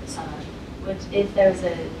film over the summer, if there was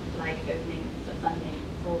a like opening for funding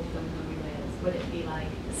for film in Wales, would it be like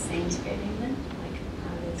the same as Creative England? Like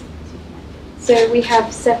how are those two connected? So we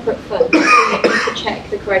have separate funds. So you need to check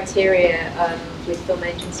the criteria with Film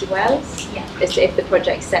Agency Wales. Yeah. As to if the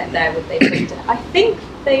project's set there, would they fund it? I think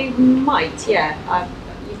they might, yeah.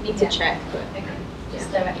 You need to check, but Okay,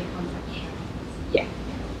 just directly contact you. yeah.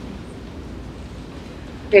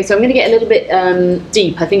 Okay, so I'm going to get a little bit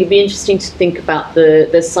deep. I think it'd be interesting to think about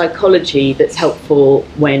the psychology that's helpful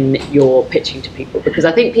when you're pitching to people, because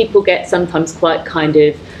I think people get sometimes quite kind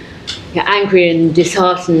of angry and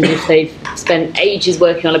disheartened if they've spent ages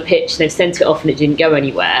working on a pitch, they've sent it off and it didn't go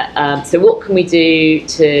anywhere. So what can we do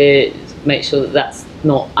to make sure that that's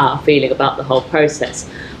not our feeling about the whole process?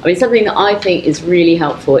 I mean, something that I think is really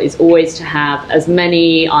helpful is always to have as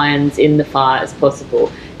many irons in the fire as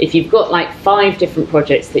possible. If you've got like 5 different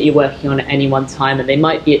projects that you're working on at any one time, and they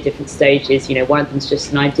might be at different stages, you know, one of them's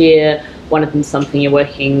just an idea, one of them's something you're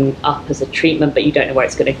working up as a treatment but you don't know where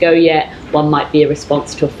it's going to go yet, one might be a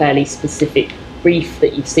response to a fairly specific brief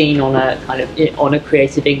that you've seen on a kind of on a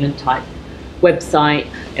Creative England type website,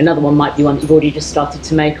 another one might be one that you've already just started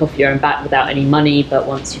to make off your own back without any money, but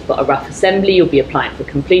once you've got a rough assembly you'll be applying for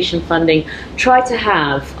completion funding. Try to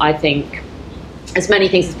have, I think, as many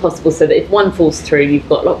things as possible, so that if one falls through, you've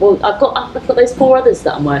got like, well, I've got those 4 others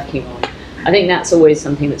that I'm working on. I think that's always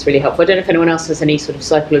something that's really helpful. I don't know if anyone else has any sort of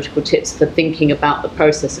psychological tips for thinking about the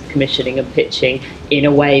process of commissioning and pitching in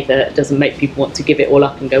a way that doesn't make people want to give it all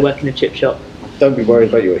up and go work in a chip shop. Don't be worried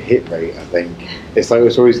about your hit rate. I think it's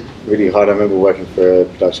always really hard. I remember working for a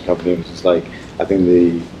production company, which was like, I think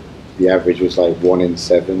the average was like 1 in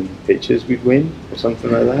 7 pitches we'd win or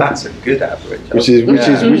something like that. That's a good average.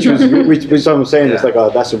 Which I'm saying, it's like, oh,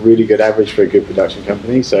 that's a really good average for a good production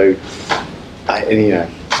company. So,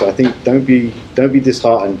 so I think don't be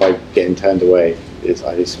disheartened by getting turned away.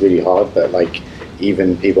 It's really hard, but like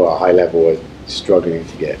even people at a high level are struggling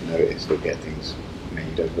to get noticed or get things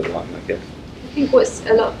made over the line, I guess. I think what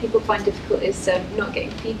a lot of people find difficult is not getting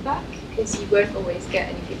feedback, because you won't always get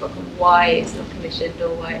any feedback on why it's not commissioned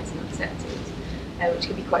or why it's not accepted, which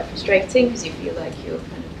can be quite frustrating because you feel like you're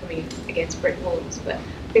kind of coming against brick walls. But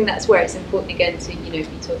I think that's where it's important again to be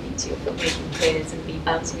talking to your filmmaking peers and be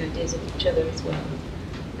bouncing ideas off each other as well.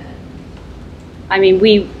 I mean,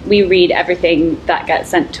 we read everything that gets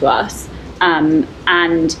sent to us, and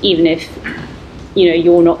even if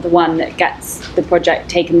you're not the one that gets the project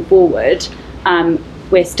taken forward,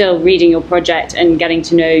 we're still reading your project and getting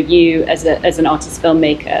to know you as an artist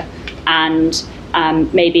filmmaker.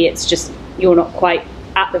 And maybe it's just you're not quite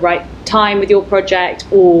at the right time with your project,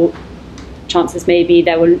 or chances maybe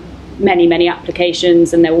there were many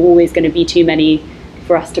applications and there were always going to be too many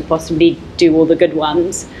for us to possibly do all the good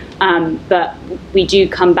ones. But we do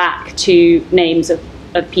come back to names of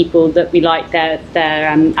people that we like their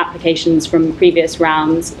applications from previous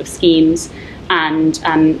rounds of schemes, and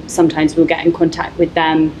sometimes we'll get in contact with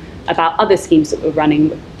them about other schemes that we're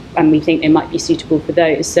running we think they might be suitable for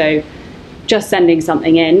those. So just sending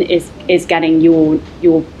something in is getting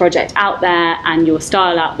your project out there and your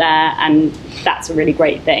style out there, and that's a really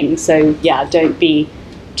great thing. So yeah, don't be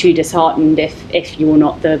too disheartened if you're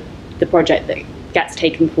not the project that gets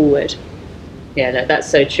taken forward. Yeah, no, that's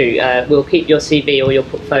so true. We'll keep your CV or your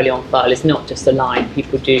portfolio on file. It's not just a line.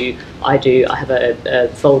 People do. I have a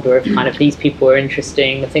folder of kind of these people are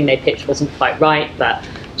interesting. The thing they pitched wasn't quite right, but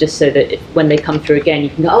just so that when they come through again, you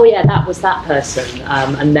can go, oh yeah, that was that person,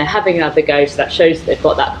 and they're having another go. So that shows that they've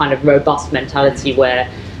got that kind of robust mentality where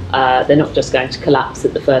they're not just going to collapse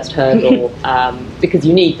at the first hurdle, because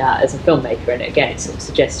you need that as a filmmaker. And again, it sort of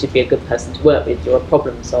suggests you'd be a good person to work with. You're a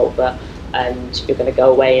problem solver, and you're going to go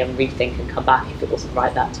away and rethink and come back if it wasn't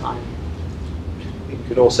right that time. You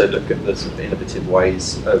could also look at the sort of innovative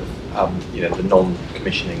ways of, the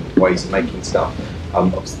non-commissioning ways of making stuff.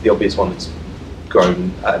 Obviously, the obvious one that's grown,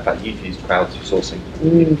 in fact, you've used crowdsourcing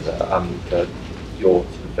for your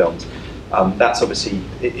films. That's obviously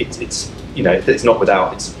it's not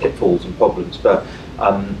without its pitfalls and problems, but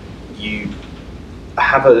you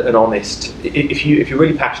have an honest. If you're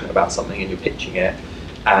really passionate about something and you're pitching it,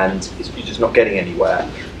 and you're just not getting anywhere,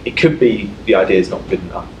 it could be the idea is not good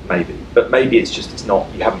enough, maybe, but maybe it's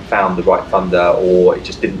not. You haven't found the right funder, or it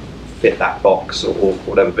just didn't fit that box, or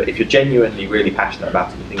whatever. But if you're genuinely really passionate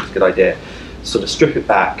about it, you think it's a good idea, sort of strip it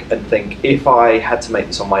back and think, if I had to make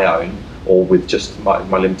this on my own or with just my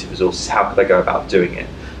limited resources, how could I go about doing it?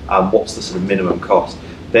 What's the sort of minimum cost?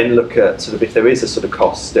 Then look at sort of, if there is a sort of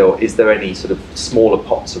cost still, is there any sort of smaller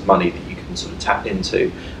pots of money that you can sort of tap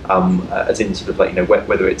into, as in sort of like,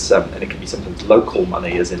 whether it's, and it can be sometimes local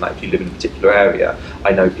money, as in like if you live in a particular area.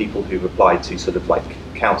 I know people who've applied to sort of like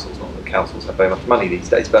councils, not that councils have very much money these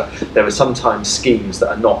days, but there are sometimes schemes that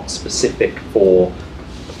are not specific for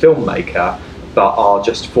a filmmaker, but are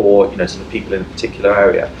just for sort of people in a particular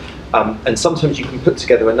area, and sometimes you can put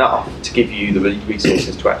together enough to give you the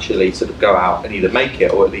resources to actually sort of go out and either make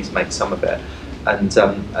it or at least make some of it, and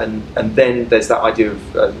then there's that idea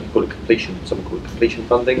of you call it completion, someone call it completion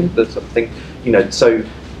funding, that sort of thing, So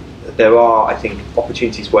there are, I think,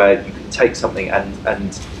 opportunities where you can take something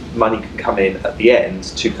and money can come in at the end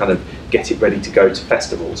to kind of get it ready to go to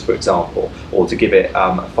festivals, for example, or to give it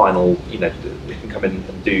a final, you can come in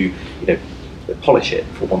and do, polish it,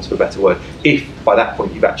 for want of a better word, if by that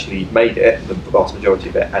point you've actually made it, the vast majority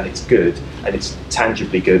of it, and it's good, and it's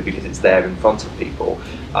tangibly good because it's there in front of people.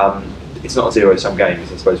 It's not a zero-sum game,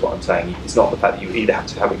 is I suppose what I'm saying. It's not the fact that you either have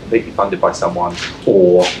to have it completely funded by someone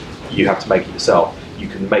or you have to make it yourself. You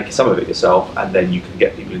can make some of it yourself, and then you can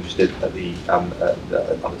get people interested at the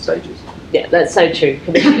other stages. Yeah, that's so true.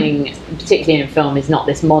 Commissioning, particularly in film, is not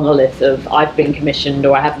this monolith of I've been commissioned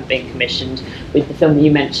or I haven't been commissioned. With the film that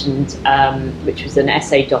you mentioned, which was an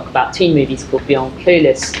essay doc about teen movies called Beyond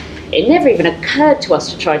Clueless, it never even occurred to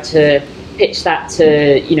us to try to pitch that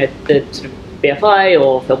to the sort of BFI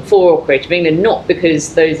or Film 4 or Creative England, not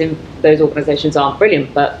because those organisations aren't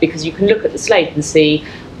brilliant, but because you can look at the slate and see,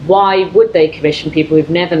 why would they commission people who've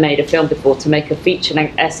never made a film before to make a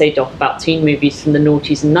feature-length essay doc about teen movies from the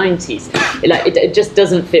noughties and 90s? It just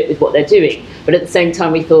doesn't fit with what they're doing. But at the same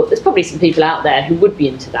time, we thought there's probably some people out there who would be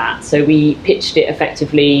into that. So we pitched it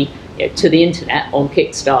effectively to the internet on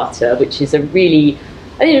Kickstarter, which is a really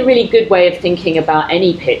good way of thinking about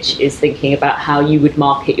any pitch, is thinking about how you would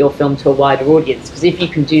market your film to a wider audience. Because if you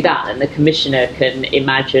can do that, then the commissioner can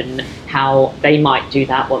imagine how they might do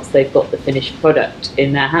that once they've got the finished product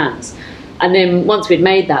in their hands. And then once we'd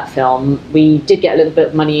made that film, we did get a little bit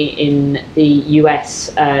of money in the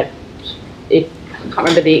US. I can't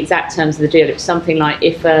remember the exact terms of the deal. It was something like,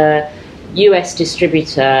 if a US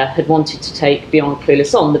distributor had wanted to take Beyond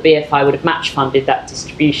Clueless on, the BFI would have match funded that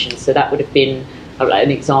distribution. So that would have been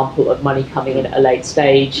an example of money coming in at a late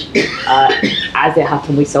stage. As it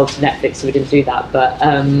happened, we sold to Netflix, so we didn't do that. But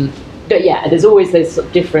yeah, there's always those sort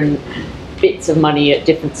of different bits of money at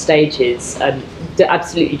different stages.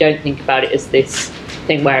 Absolutely don't think about it as this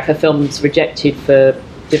thing where if a film's rejected for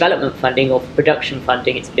development funding or for production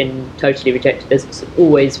funding, it's been totally rejected. There's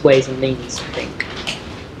always ways and means, I think.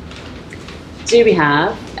 Do we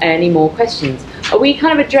have any more questions? Are we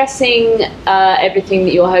kind of addressing everything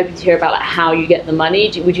that you're hoping to hear about, like how you get the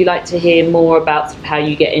money? Would you like to hear more about sort of how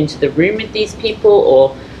you get into the room with these people,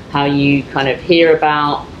 or how you kind of hear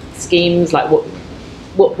about schemes? Like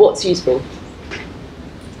what's useful?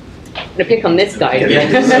 I'm going to pick on this guy. Getting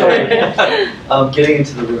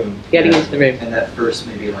into the room. Getting into the room. And that first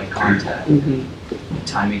maybe like contact,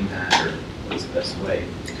 timing that, or what's the best way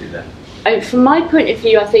to do that? From my point of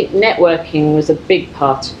view, I think networking was a big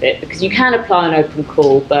part of it, because you can apply an open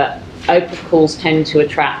call, but open calls tend to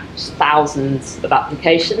attract thousands of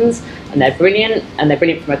applications, and they're brilliant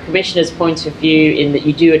from a commissioner's point of view in that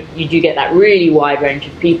you do get that really wide range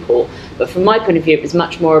of people. But from my point of view, it was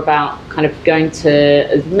much more about kind of going to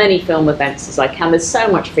as many film events as I can. There's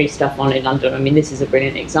so much free stuff on in London. I mean, this is a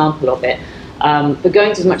brilliant example of it. But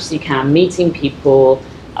going to as much as you can, meeting people,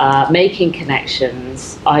 making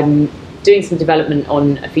connections. I'm doing some development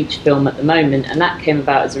on a feature film at the moment, and that came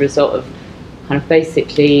about as a result of kind of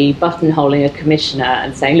basically buttonholing a commissioner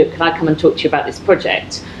and saying, look, can I come and talk to you about this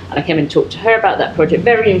project? And I came and talked to her about that project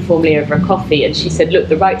very informally over a coffee, and she said, look,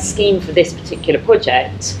 the right scheme for this particular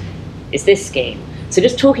project is this scheme. So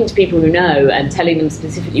just talking to people who know and telling them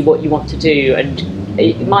specifically what you want to do, and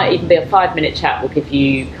it might even be a 5-minute chat, will give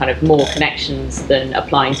you kind of more connections than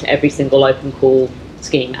applying to every single open call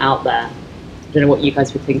scheme out there. I don't know what you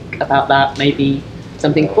guys would think about that, maybe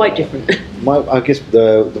something quite different. I guess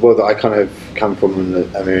the world that I kind of come from,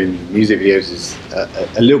 I mean, music videos is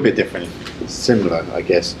a little bit different. It's similar, I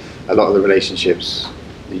guess. A lot of the relationships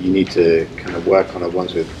that you need to kind of work on are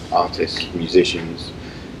ones with artists, musicians,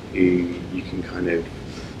 who you can kind of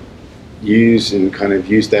use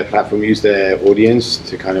their platform, use their audience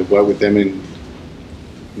to kind of work with them and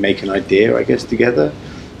make an idea, I guess, together.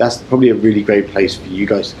 That's probably a really great place for you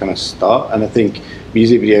guys to kind of start. And I think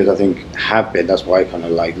music videos, have been, that's why I kind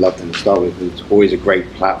of love them to start with. It's always a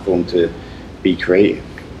great platform to be creative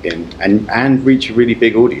in and reach a really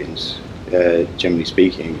big audience, generally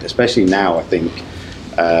speaking. Especially now, I think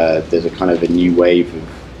there's a kind of a new wave of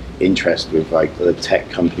interest with the tech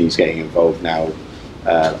companies getting involved now.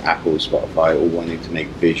 Apple, Spotify, all wanting to make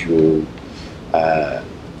visual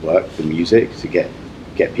work for music to get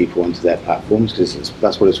people onto their platforms, because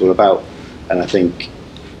that's what it's all about. And I think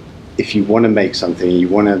if you want to make something, you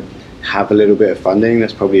want to have a little bit of funding,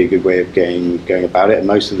 that's probably a good way of going about it. And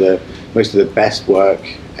most of the best work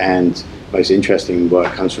and most interesting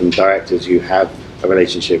work comes from directors who have a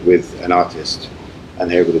relationship with an artist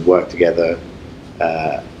and they're able to work together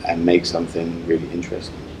and make something really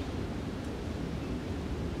interesting.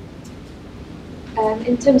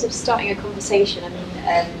 In terms of starting a conversation, I mean,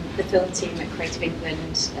 the film team at Creative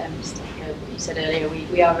England, just like what you said earlier,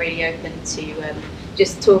 we are really open to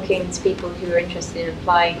just talking to people who are interested in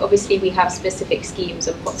applying. Obviously, we have specific schemes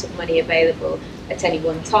and pots of money available at any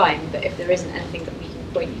one time, but if there isn't anything that we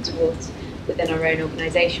can point you towards within our own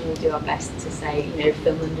organisation, we'll do our best to say,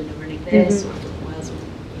 Film London are running this, or Film Wales are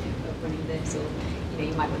running this, or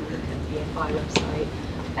you might want to look at the BFI website.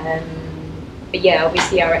 But yeah,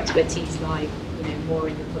 obviously our expertise lies more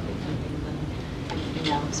in the public funding than anything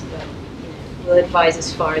else, but we'll advise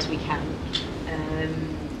as far as we can,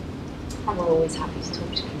 and we're always happy to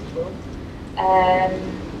talk to people.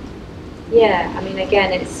 Yeah, I mean,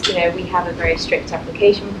 again, it's we have a very strict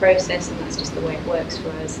application process, and that's just the way it works for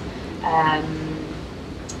us.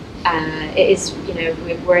 It is,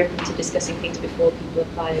 we're open to discussing things before people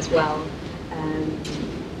apply as well.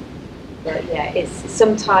 But yeah, it's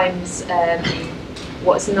sometimes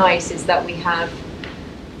what's nice is that we have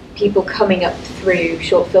people coming up through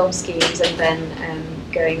short film schemes and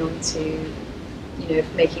then going on to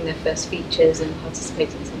making their first features and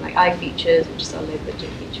participating in something like iFeatures, which is our low budget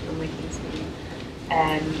feature filmmaking scheme.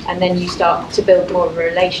 And then you start to build more of a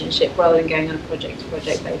relationship rather than going on a project to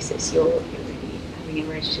project basis. You're really having a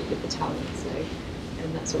relationship with the talent,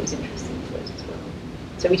 and that's always interesting for us as well.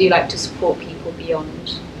 So we do like to support people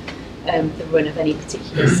beyond the run of any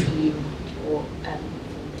particular scheme or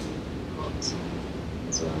plot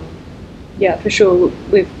as well. Yeah, for sure.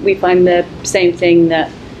 We find the same thing that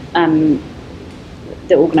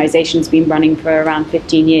the organisation's been running for around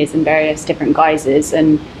 15 years in various different guises,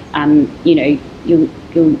 and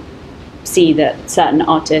you'll see that certain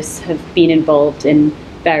artists have been involved in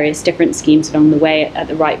various different schemes along the way at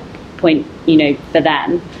the right point, for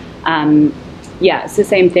them. Yeah, it's the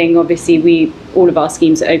same thing. Obviously, all of our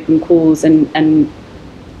schemes are open calls, and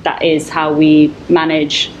that is how we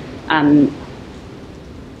manage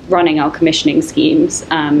running our commissioning schemes.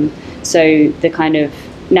 So the kind of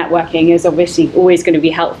networking is obviously always going to be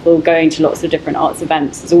helpful. Going to lots of different arts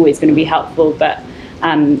events is always going to be helpful. But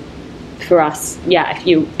for us, yeah,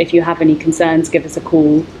 if you have any concerns, give us a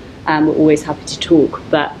call. We're always happy to talk.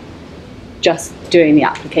 But just doing the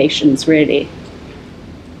applications, really.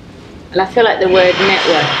 And I feel like the word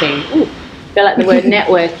networking.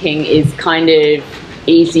 Networking is kind of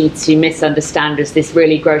easy to misunderstand as this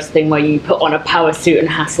really gross thing where you put on a power suit and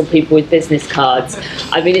hassle people with business cards.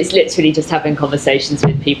 I mean, it's literally just having conversations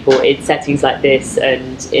with people in settings like this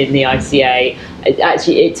and in the ICA.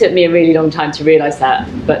 It took me a really long time to realise that,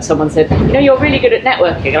 but someone said, you know, you're really good at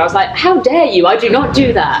networking, and I was like, how dare you, I do not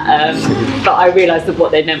do that. But I realised that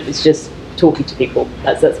what they meant was just talking to people.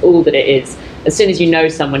 That's all that it is. As soon as you know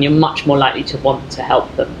someone, you're much more likely to want to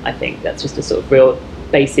help them. I think that's just a sort of real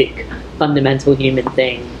basic fundamental human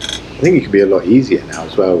thing. I think it can be a lot easier now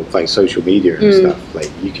as well, like social media and stuff.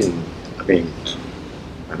 Like you can, I mean,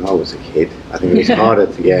 when I was a kid, I think it was harder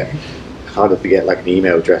to get like an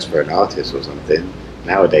email address for an artist or something.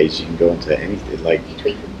 Nowadays you can go onto anything, like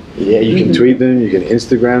tweet them. Yeah, you can tweet them, you can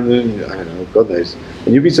Instagram them, I don't know, God knows.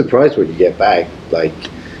 And you'll be surprised what you get back. Like,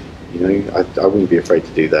 you know, I wouldn't be afraid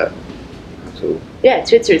to do that at all. Yeah,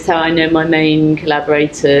 Twitter is how I know my main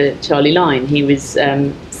collaborator, Charlie Line. He was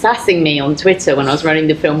sassing me on Twitter when I was running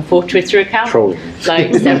the Film 4 Twitter account. Trolling.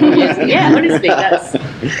 Like several years ago. Yeah, honestly, that's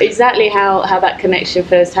exactly how that connection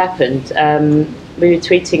first happened. We were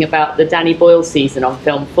tweeting about the Danny Boyle season on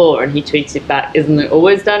Film 4, and he tweeted back, "Isn't it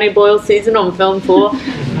always Danny Boyle season on Film 4?"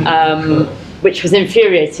 Which was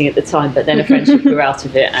infuriating at the time, but then a friendship grew out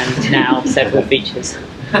of it, and now several features.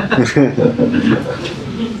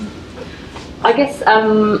 I guess,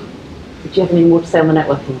 do you have any more to say on the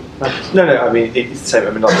networking front? No, I mean, it's the same.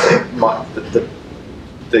 I mean, like I say,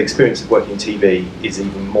 the experience of working in TV is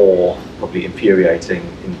even more probably infuriating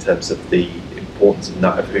in terms of the importance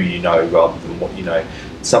of who you know rather than what you know.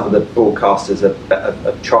 Some of the broadcasters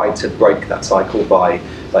have tried to break that cycle by,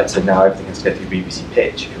 like, so now everything has to go through BBC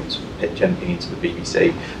Pitch if you want to pitch anything into the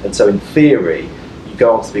BBC. And so in theory, you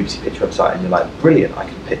go onto the BBC Pitch website and you're like, brilliant, I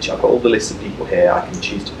can pitch. I've got all the lists of people here. I can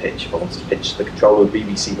choose to pitch. If I wanted to pitch the controller of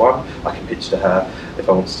BBC One, I can pitch to her. If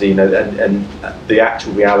I wanted to, you know, and the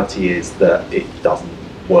actual reality is that it doesn't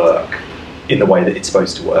work in the way that it's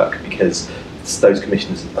supposed to work, because those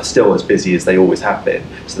commissioners are still as busy as they always have been.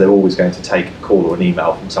 So they're always going to take a call or an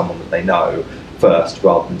email from someone that they know first,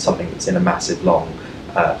 rather than something that's in a massive long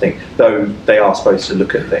thing. Though they are supposed to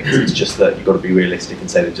look at things, it's just that you've got to be realistic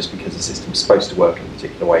and say that just because the system's supposed to work in a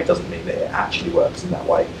particular way doesn't mean that it actually works in that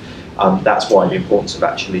way. That's why the importance of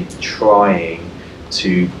actually trying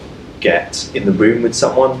to get in the room with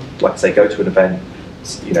someone, like I say, go to an event,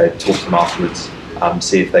 you know, talk to them afterwards,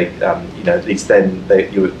 see if they, you know, at least then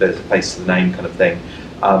there's a face to the name kind of thing.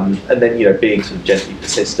 And then, you know, being sort of gently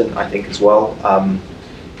persistent, I think, as well.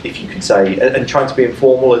 If you can say, and trying to be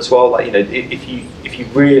informal as well, like, you know, if you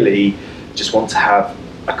really just want to have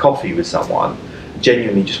a coffee with someone,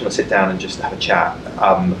 genuinely just want to sit down and just have a chat,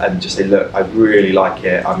 and just say, look, I really like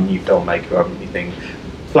it, I'm a new filmmaker, I'm anything,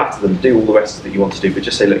 flatter them, do all the rest that you want to do, but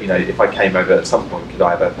just say, look, you know, if I came over at some point, could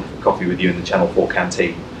I have a coffee with you in the Channel 4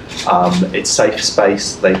 canteen? It's safe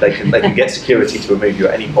space. They can get security to remove you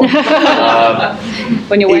at any point.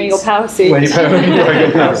 When you're wearing your power suit. When you're wearing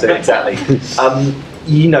your power suit, exactly.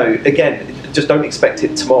 You know, again, just don't expect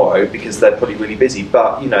it tomorrow, because they're probably really busy.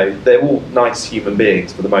 But you know, they're all nice human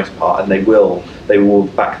beings for the most part, and they were all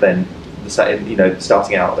back then, you know,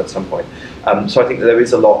 starting out at some point. So I think that there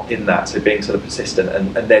is a lot in that, so being sort of persistent,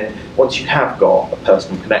 and then once you have got a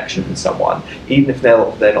personal connection with someone, even if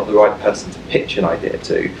they're not the right person to pitch an idea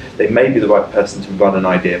to, they may be the right person to run an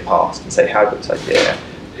idea past and say, how about this idea?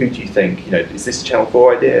 Who do you think, you know, is this a Channel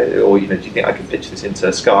 4 idea? Or, you know, do you think I can pitch this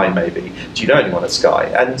into Sky maybe? Do you know anyone at Sky?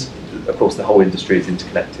 And of course the whole industry is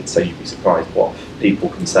interconnected, so you'd be surprised what people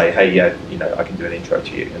can say, hey, yeah, you know, I can do an intro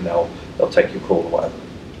to you, and they'll take your call or whatever.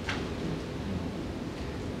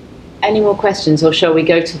 Any more questions, or shall we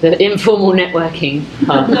go to the informal networking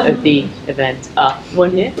part of the event? One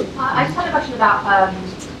here. I just had a question about,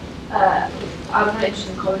 I was really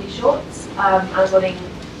interested in comedy shorts. I was wondering,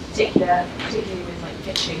 particularly with like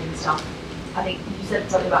pitching and stuff, I think you said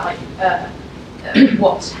something about like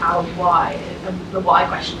what, how, why, and the why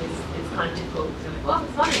question is kind of difficult, because you're like, well,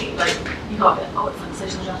 it's funny, like you can't be like, oh, it's like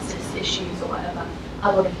social justice issues or whatever. I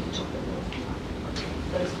was wondering if you could talk a bit more about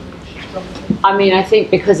those kind of issues. I mean, I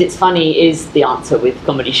think because it's funny is the answer with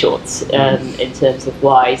comedy shorts, in terms of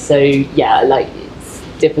why. So yeah, like it's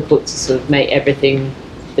difficult to sort of make everything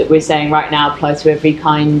that we're saying right now apply to every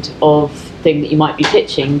kind of thing that you might be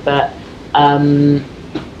pitching, but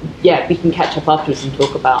yeah, we can catch up afterwards and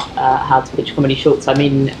talk about how to pitch comedy shorts. I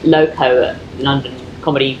mean, Loco at London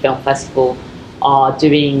Comedy Film Festival are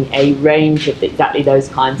doing a range of exactly those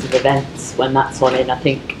kinds of events when that's on in, I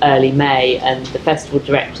think, early May, and the festival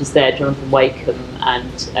directors there, Jonathan Wakeham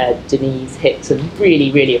and Denise Hicks, are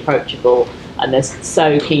really, really approachable, and they're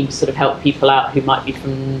so keen to sort of help people out who might be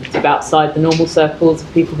from outside the normal circles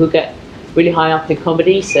of people who get really high up in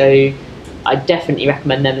comedy. So I definitely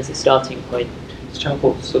recommend them as a starting point. Does Channel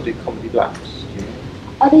 4 still do comedy blaps?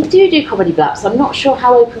 They do comedy blaps. I'm not sure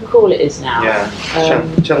how open call it is now. Yeah,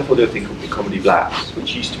 Channel 4 do a thing called Comedy Blaps,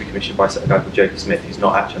 which used to be commissioned by a guy called Jody Smith, who's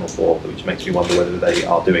not at Channel 4, which makes me wonder whether they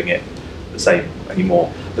are doing it the same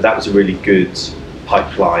anymore. But that was a really good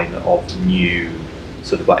pipeline of new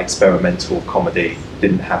sort of like experimental comedy.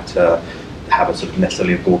 Didn't have to have a sort of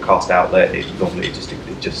necessarily a broadcast outlet. It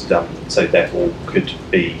just so therefore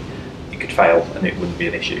it could fail and it wouldn't be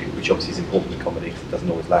an issue, which obviously is important in comedy because it doesn't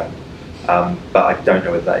always land. But I don't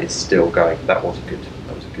know whether that is still going. That was a good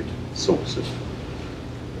source of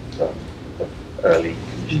early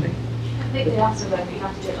commissioning. I think they also you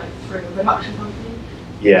have to do it like through a production company.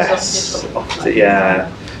 Yes,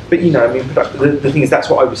 yeah. But you know, I mean, the thing is, that's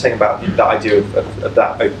what I was saying about that idea of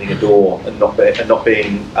that opening a door and not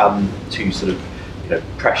being too sort of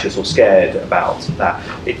precious or scared about that.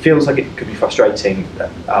 It feels like it could be frustrating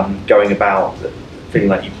going about feeling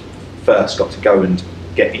like you first got to go and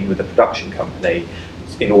get in with a production company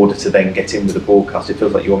in order to then get in with a broadcast. It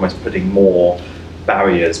feels like you're almost putting more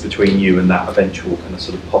barriers between you and that eventual kind of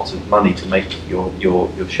sort of pot of money to make your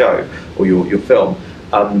show or your film.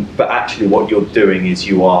 But actually what you're doing is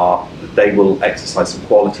they will exercise some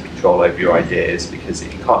quality control over your ideas, because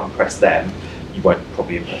if you can't impress them, you won't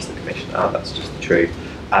probably impress the commissioner. That's just the truth.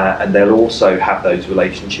 And they'll also have those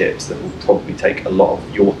relationships that will probably take a lot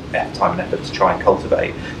of your time and effort to try and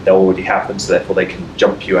cultivate. They'll already have them, so therefore they can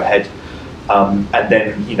jump you ahead. And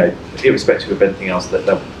then, irrespective of anything else,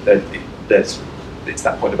 it's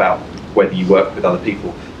that point about whether you work with other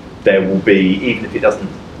people. There will be, even if it doesn't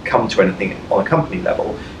come to anything on a company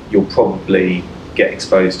level, you'll probably get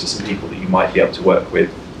exposed to some people that you might be able to work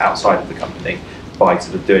with outside of the company by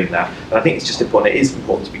sort of doing that. And I think it's just important. It is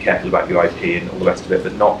important to be careful about your IP and all the rest of it,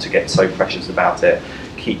 but not to get so precious about it.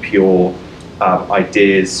 Keep your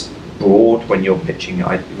ideas broad when you're pitching,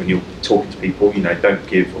 when you're talking to people. Don't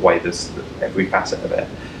give away every facet of it,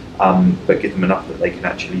 but give them enough that they can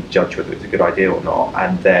actually judge whether it's a good idea or not,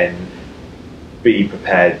 and then be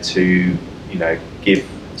prepared to give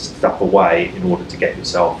stuff away in order to get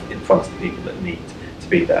yourself in front of the people that need to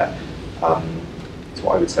be there. That's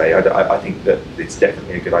what I would say. I think that it's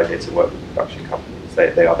definitely a good idea to work with production companies.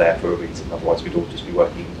 They are there for a reason. Otherwise, we'd all just be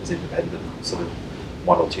working as independent, sort of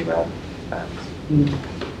one or two man bands.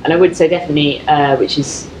 And I would say definitely, which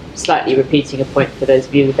is slightly repeating a point for those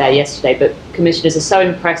of you who were there yesterday, but commissioners are so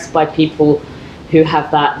impressed by people who have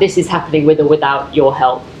that "this is happening with or without your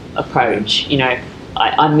help" approach.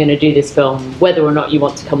 I'm going to do this film whether or not you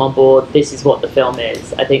want to come on board. This is what the film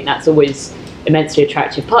is. I think that's always immensely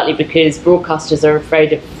attractive, partly because broadcasters are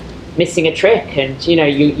afraid of missing a trick, and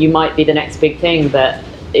you might be the next big thing, but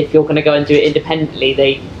if you're going to go and do it independently,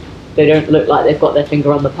 they don't look like they've got their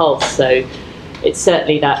finger on the pulse. So it's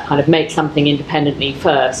certainly that kind of make something independently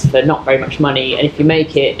first for not very much money, and if you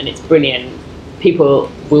make it and it's brilliant, people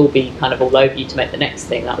will be kind of all over you to make the next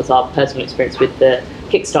thing. That was our personal experience with the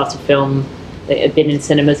Kickstarter film. It had been in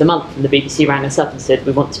cinemas a month, and the BBC rang us up and said,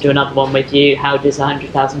 "We want to do another one with you. How does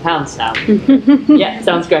 £100,000 sound?" Yeah,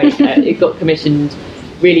 sounds great. It got commissioned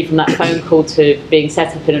really from that phone call to being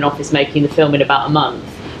set up in an office making the film in about a month,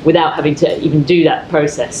 without having to even do that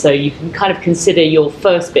process. So you can kind of consider your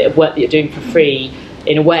first bit of work that you're doing for free,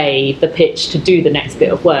 in a way, the pitch to do the next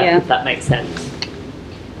bit of work, if that makes sense.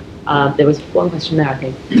 There was one question there, I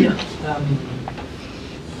think. Could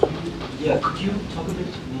you talk a bit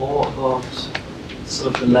more about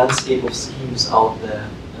sort of the landscape of schemes out there,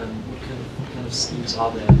 and what kind of schemes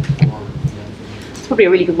are there for? It's probably a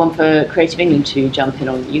really good one for Creative England to jump in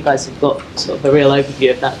on. You guys have got sort of a real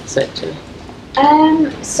overview of that sector.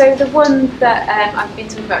 So the one that I've been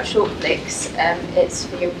talking about, short flicks, it's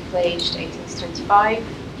for young people aged 18 to 25.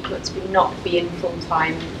 You've got to not be in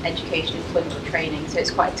full-time education, employment or training, so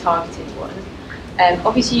it's quite a targeted one.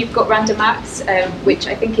 Obviously you've got Random Acts, which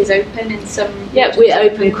I think is open in some... Yeah, we're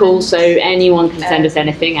open call, so anyone can send us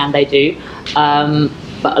anything, and they do.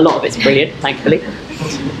 But a lot of it's brilliant, thankfully.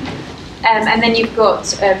 And then you've got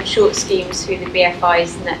short schemes through the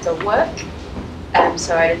BFI's NET.WORK.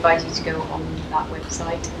 So I'd advise you to go on that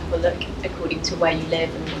website and have a look according to where you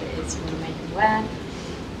live and what it is you want to make and where.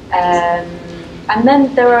 And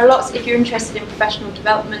then there are lots, if you're interested in professional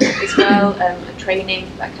development as well,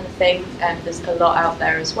 training, that kind of thing, there's a lot out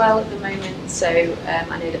there as well at the moment. So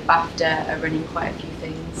I know that BAFTA are running quite a few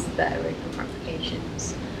things that are open for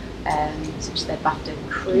applications, such as their BAFTA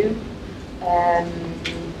crew.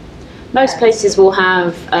 Most places will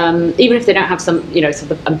have, even if they don't have some,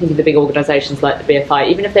 I'm thinking of the big organisations like the BFI,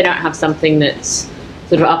 even if they don't have something that's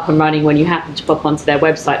sort of up and running when you happen to pop onto their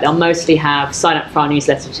website. They'll mostly have sign up for our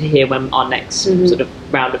newsletter to hear when our next sort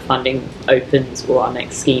of round of funding opens or our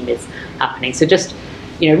next scheme is happening. So just,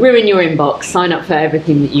 ruin your inbox, sign up for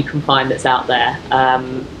everything that you can find that's out there.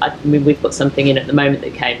 I mean, we've got something in at the moment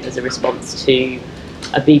that came as a response to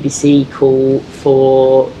a BBC call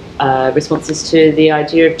for responses to the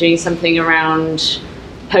idea of doing something around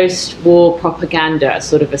post-war propaganda,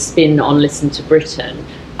 sort of a spin on Listen to Britain.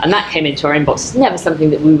 And that came into our inbox. It's never something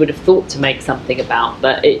that we would have thought to make something about,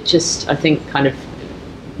 but it just, I think, kind of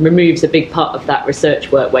removes a big part of that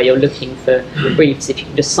research work where you're looking for briefs if you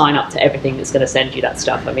can just sign up to everything that's going to send you that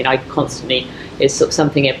stuff. I mean, I constantly, it's sort of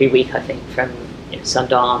something every week, I think, from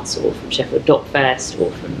Sundance or from Sheffield Doc Fest or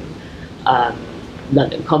from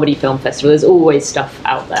London Comedy Film Festival. There's always stuff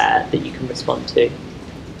out there that you can respond to.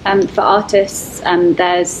 For artists,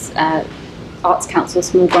 there's Arts Council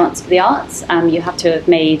Small Grants for the Arts. You have to have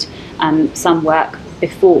made some work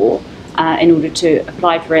before in order to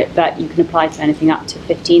apply for it, but you can apply for anything up to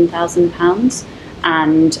 £15,000,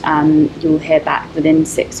 and you'll hear back within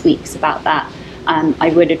 6 weeks about that.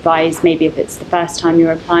 I would advise, maybe if it's the first time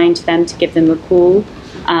you're applying to them, to give them a call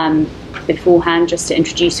beforehand just to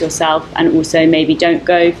introduce yourself, and also maybe don't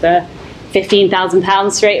go for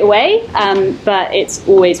 £15,000 straight away, but it's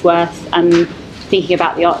always worth thinking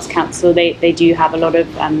about the Arts Council. They do have a lot of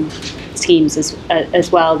schemes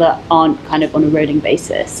as well that aren't kind of on a rolling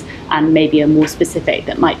basis and maybe are more specific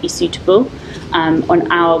that might be suitable.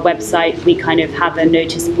 On our website, we kind of have a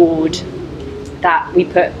notice board that we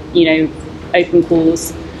put, open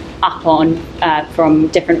calls up on from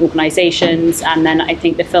different organisations, and then I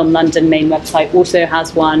think the Film London main website also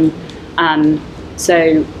has one.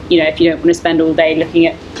 So, if you don't want to spend all day looking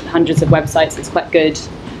at hundreds of websites, it's quite good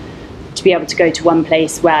to be able to go to one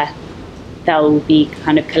place where they'll be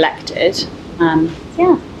kind of collected.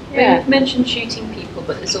 We've mentioned shooting people,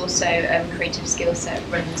 but there's also Creative Skill Set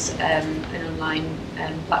runs an online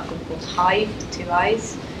platform called Hive, 2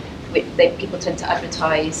 Eyes. People tend to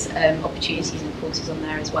advertise opportunities and courses on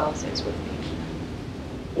there as well, so it's worth looking.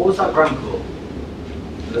 What was that grant called?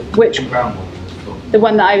 Which grant one? The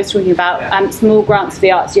one that I was talking about, Small Grants for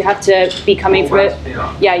the Arts. You have to be coming from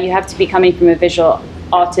you have to be coming from a visual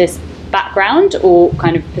artist background or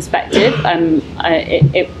kind of perspective.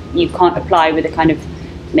 You can't apply with a kind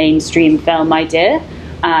of mainstream film idea.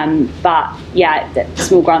 But yeah, the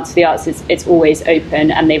Small Grants for the Arts it's always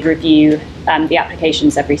open, and they review the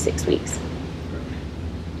applications every 6 weeks.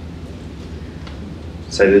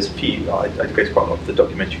 So there's a few, I go to quite a lot of the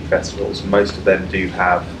documentary festivals, and most of them do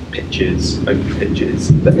have pitches, open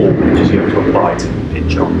pitches, that pitches you have to apply to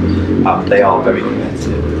pitch on. They are very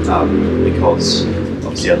competitive because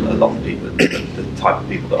obviously a lot of people, the type of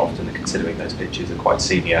people that often are considering those pitches are quite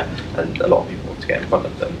senior, and a lot of people want to get in front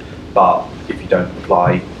of them. But if you don't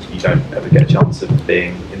apply, you don't ever get a chance of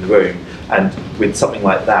being in the room. And with something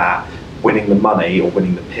like that, winning the money or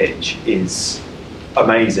winning the pitch is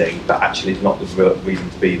amazing, but actually it's not the real reason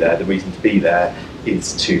to be there. The reason to be there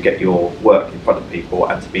is to get your work in front of people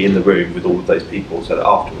and to be in the room with all of those people, so that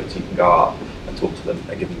afterwards you can go up and talk to them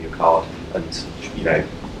and give them your card and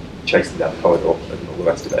chase them down the corridor and all the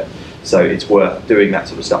rest of it. So it's worth doing that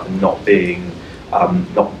sort of stuff and not being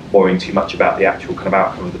not worrying too much about the actual kind of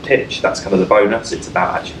outcome of the pitch. That's kind of the bonus. It's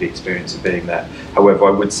about actually the experience of being there. However,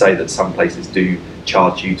 I would say that some places do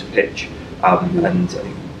charge you to pitch, and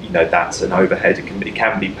that's an overhead. It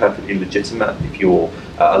can be perfectly legitimate if you're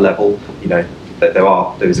at a level.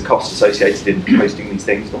 There is a cost associated in hosting these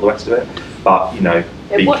things and all the rest of it. But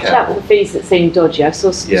be watch careful. out for the fees that seem dodgy. I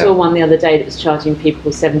saw one the other day that was charging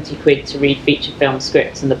people 70 quid to read feature film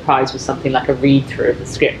scripts, and the prize was something like a read through of the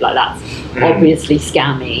script. Like, that's obviously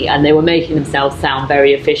scammy, and they were making themselves sound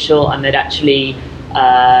very official, and they'd actually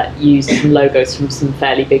used some logos from some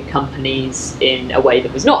fairly big companies in a way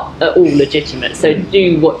that was not at all legitimate. So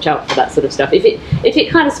do watch out for that sort of stuff. If it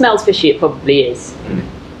kind of smells fishy, it probably is.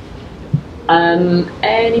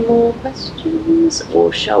 Any more questions,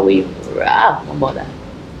 or shall we? One more there.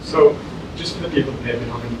 So, just for the people that maybe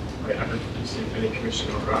haven't ever received any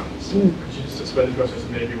commission or grants, could you just explain the process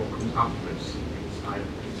of maybe what comes afterwards?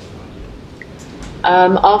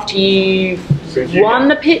 After you've won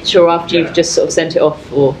the pitch, or after you've just sort of sent it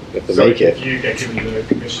off, or If you get given the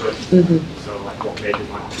commission, so like what maybe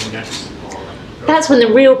might happen next? That's when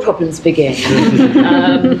the real problems begin.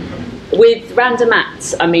 With Random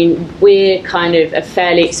Acts, I mean, we're kind of a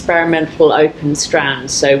fairly experimental open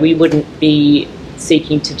strand, so we wouldn't be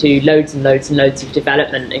seeking to do loads and loads and loads of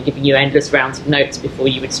development and giving you endless rounds of notes before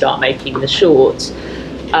you would start making the short.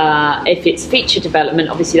 If it's feature development,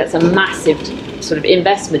 obviously that's a massive sort of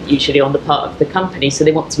investment usually on the part of the company, so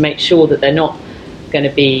they want to make sure that they're not going to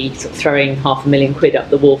be sort of throwing £500,000 up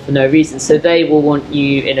the wall for no reason. So they will want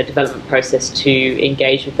you in a development process to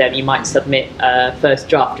engage with them. You might submit a first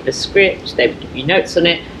draft of a script, they would give you notes on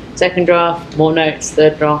it, second draft, more notes,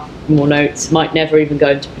 third draft, more notes, might never even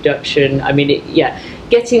go into production. I mean,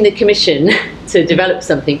 getting the commission to develop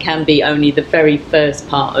something can be only the very first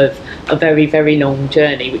part of a very, very long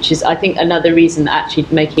journey, which is, I think, another reason that actually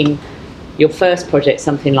making your first project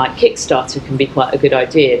something like Kickstarter can be quite a good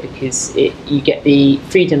idea, because you get the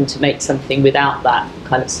freedom to make something without that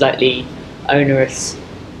kind of slightly onerous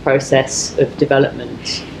process of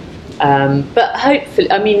development. But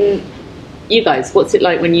hopefully, I mean, you guys, what's it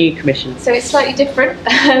like when you commission? So it's slightly different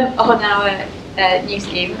on our new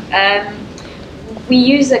scheme. We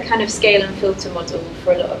use a kind of scale and filter model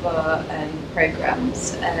for a lot of our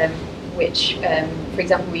programs, which, for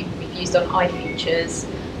example, we've used on iFeatures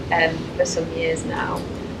for some years now,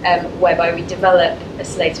 whereby we develop a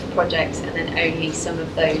slate of projects and then only some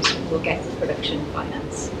of those will get production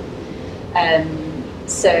finance.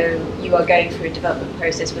 So you are going through a development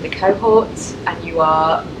process with a cohort, and you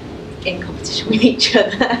are in competition with each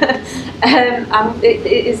other. It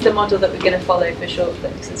is the model that we're going to follow for short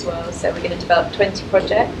flicks as well. So we're going to develop 20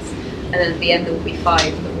 projects, and then at the end there will be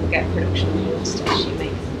 5 that will get production awards to actually make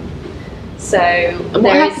them. So and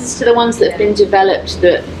what happens to the ones that have been developed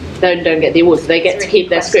that don't get the awards? Do they get to keep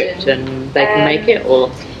their script and they can make it,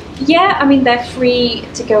 or? Yeah, I mean, they're free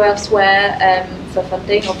to go elsewhere for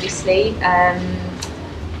funding, obviously.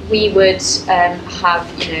 We would have,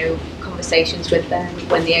 conversations with them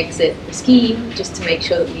when they exit the scheme, just to make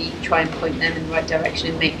sure that we try and point them in the right direction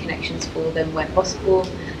and make connections for them where possible.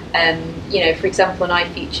 For example, on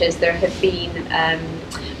iFeatures, there have been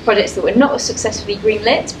projects that were not successfully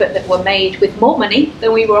greenlit, but that were made with more money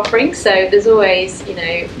than we were offering. So there's always, we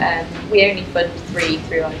only fund 3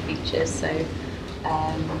 through iFeatures, so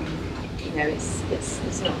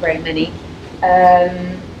it's not very many.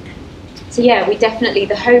 So yeah,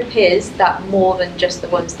 the hope is that more than just the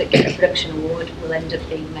ones that get a production award will end up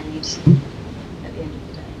being made at the end of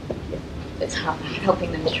the day. It's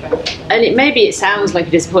helping them to try. And it sounds like a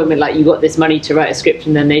disappointment, like you got this money to write a script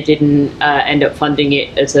and then they didn't end up funding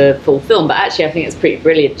it as a full film, but actually I think it's pretty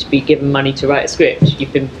brilliant to be given money to write a script.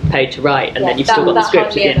 You've been paid to write, and then you've still got the script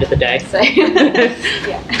at the end of the day. So.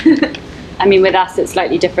 Yeah. I mean, with us it's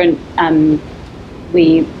slightly different.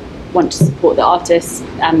 We want to support the artists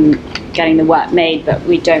getting the work made, but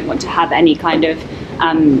we don't want to have any kind of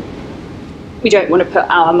we don't want to put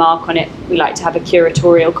our mark on it. We like to have a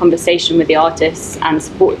curatorial conversation with the artists and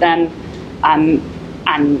support them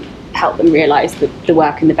and help them realise the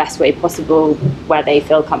work in the best way possible, where they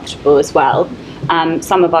feel comfortable as well.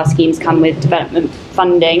 Some of our schemes come with development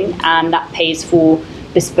funding, and that pays for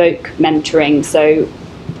bespoke mentoring. So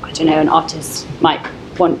I don't know, an artist might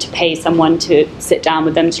want to pay someone to sit down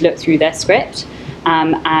with them to look through their script,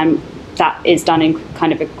 and that is done in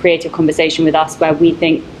kind of a creative conversation with us, where we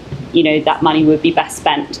think that money would be best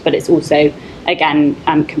spent, but it's also again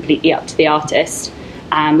completely up to the artist,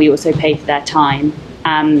 and we also pay for their time.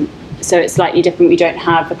 So it's slightly different. We don't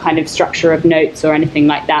have a kind of structure of notes or anything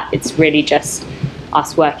like that. It's really just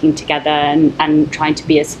us working together and trying to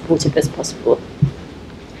be as supportive as possible.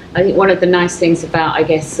 I think one of the nice things about, I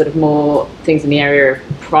guess, sort of more things in the area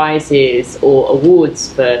of prizes or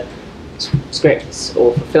awards for scripts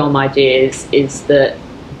or for film ideas is that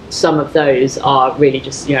some of those are really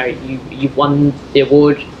just, you've won the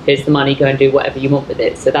award, here's the money, go and do whatever you want with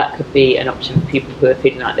it. So that could be an option for people who are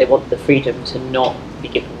feeling like they want the freedom to not be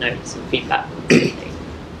given notes and feedback.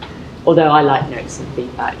 Although I like notes and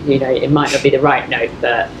feedback, it might not be the right note,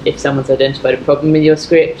 but if someone's identified a problem with your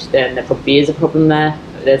script, then there probably is a problem there.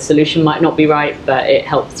 The solution might not be right, but it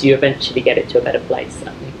helps you eventually get it to a better place,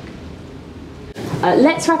 I think.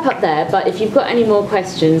 Let's wrap up there, but if you've got any more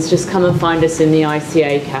questions, just come and find us in the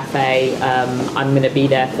ICA cafe. I'm going to be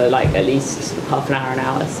there for at least half an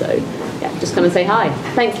hour, so yeah, just come and say hi.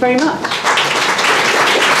 Thanks very much.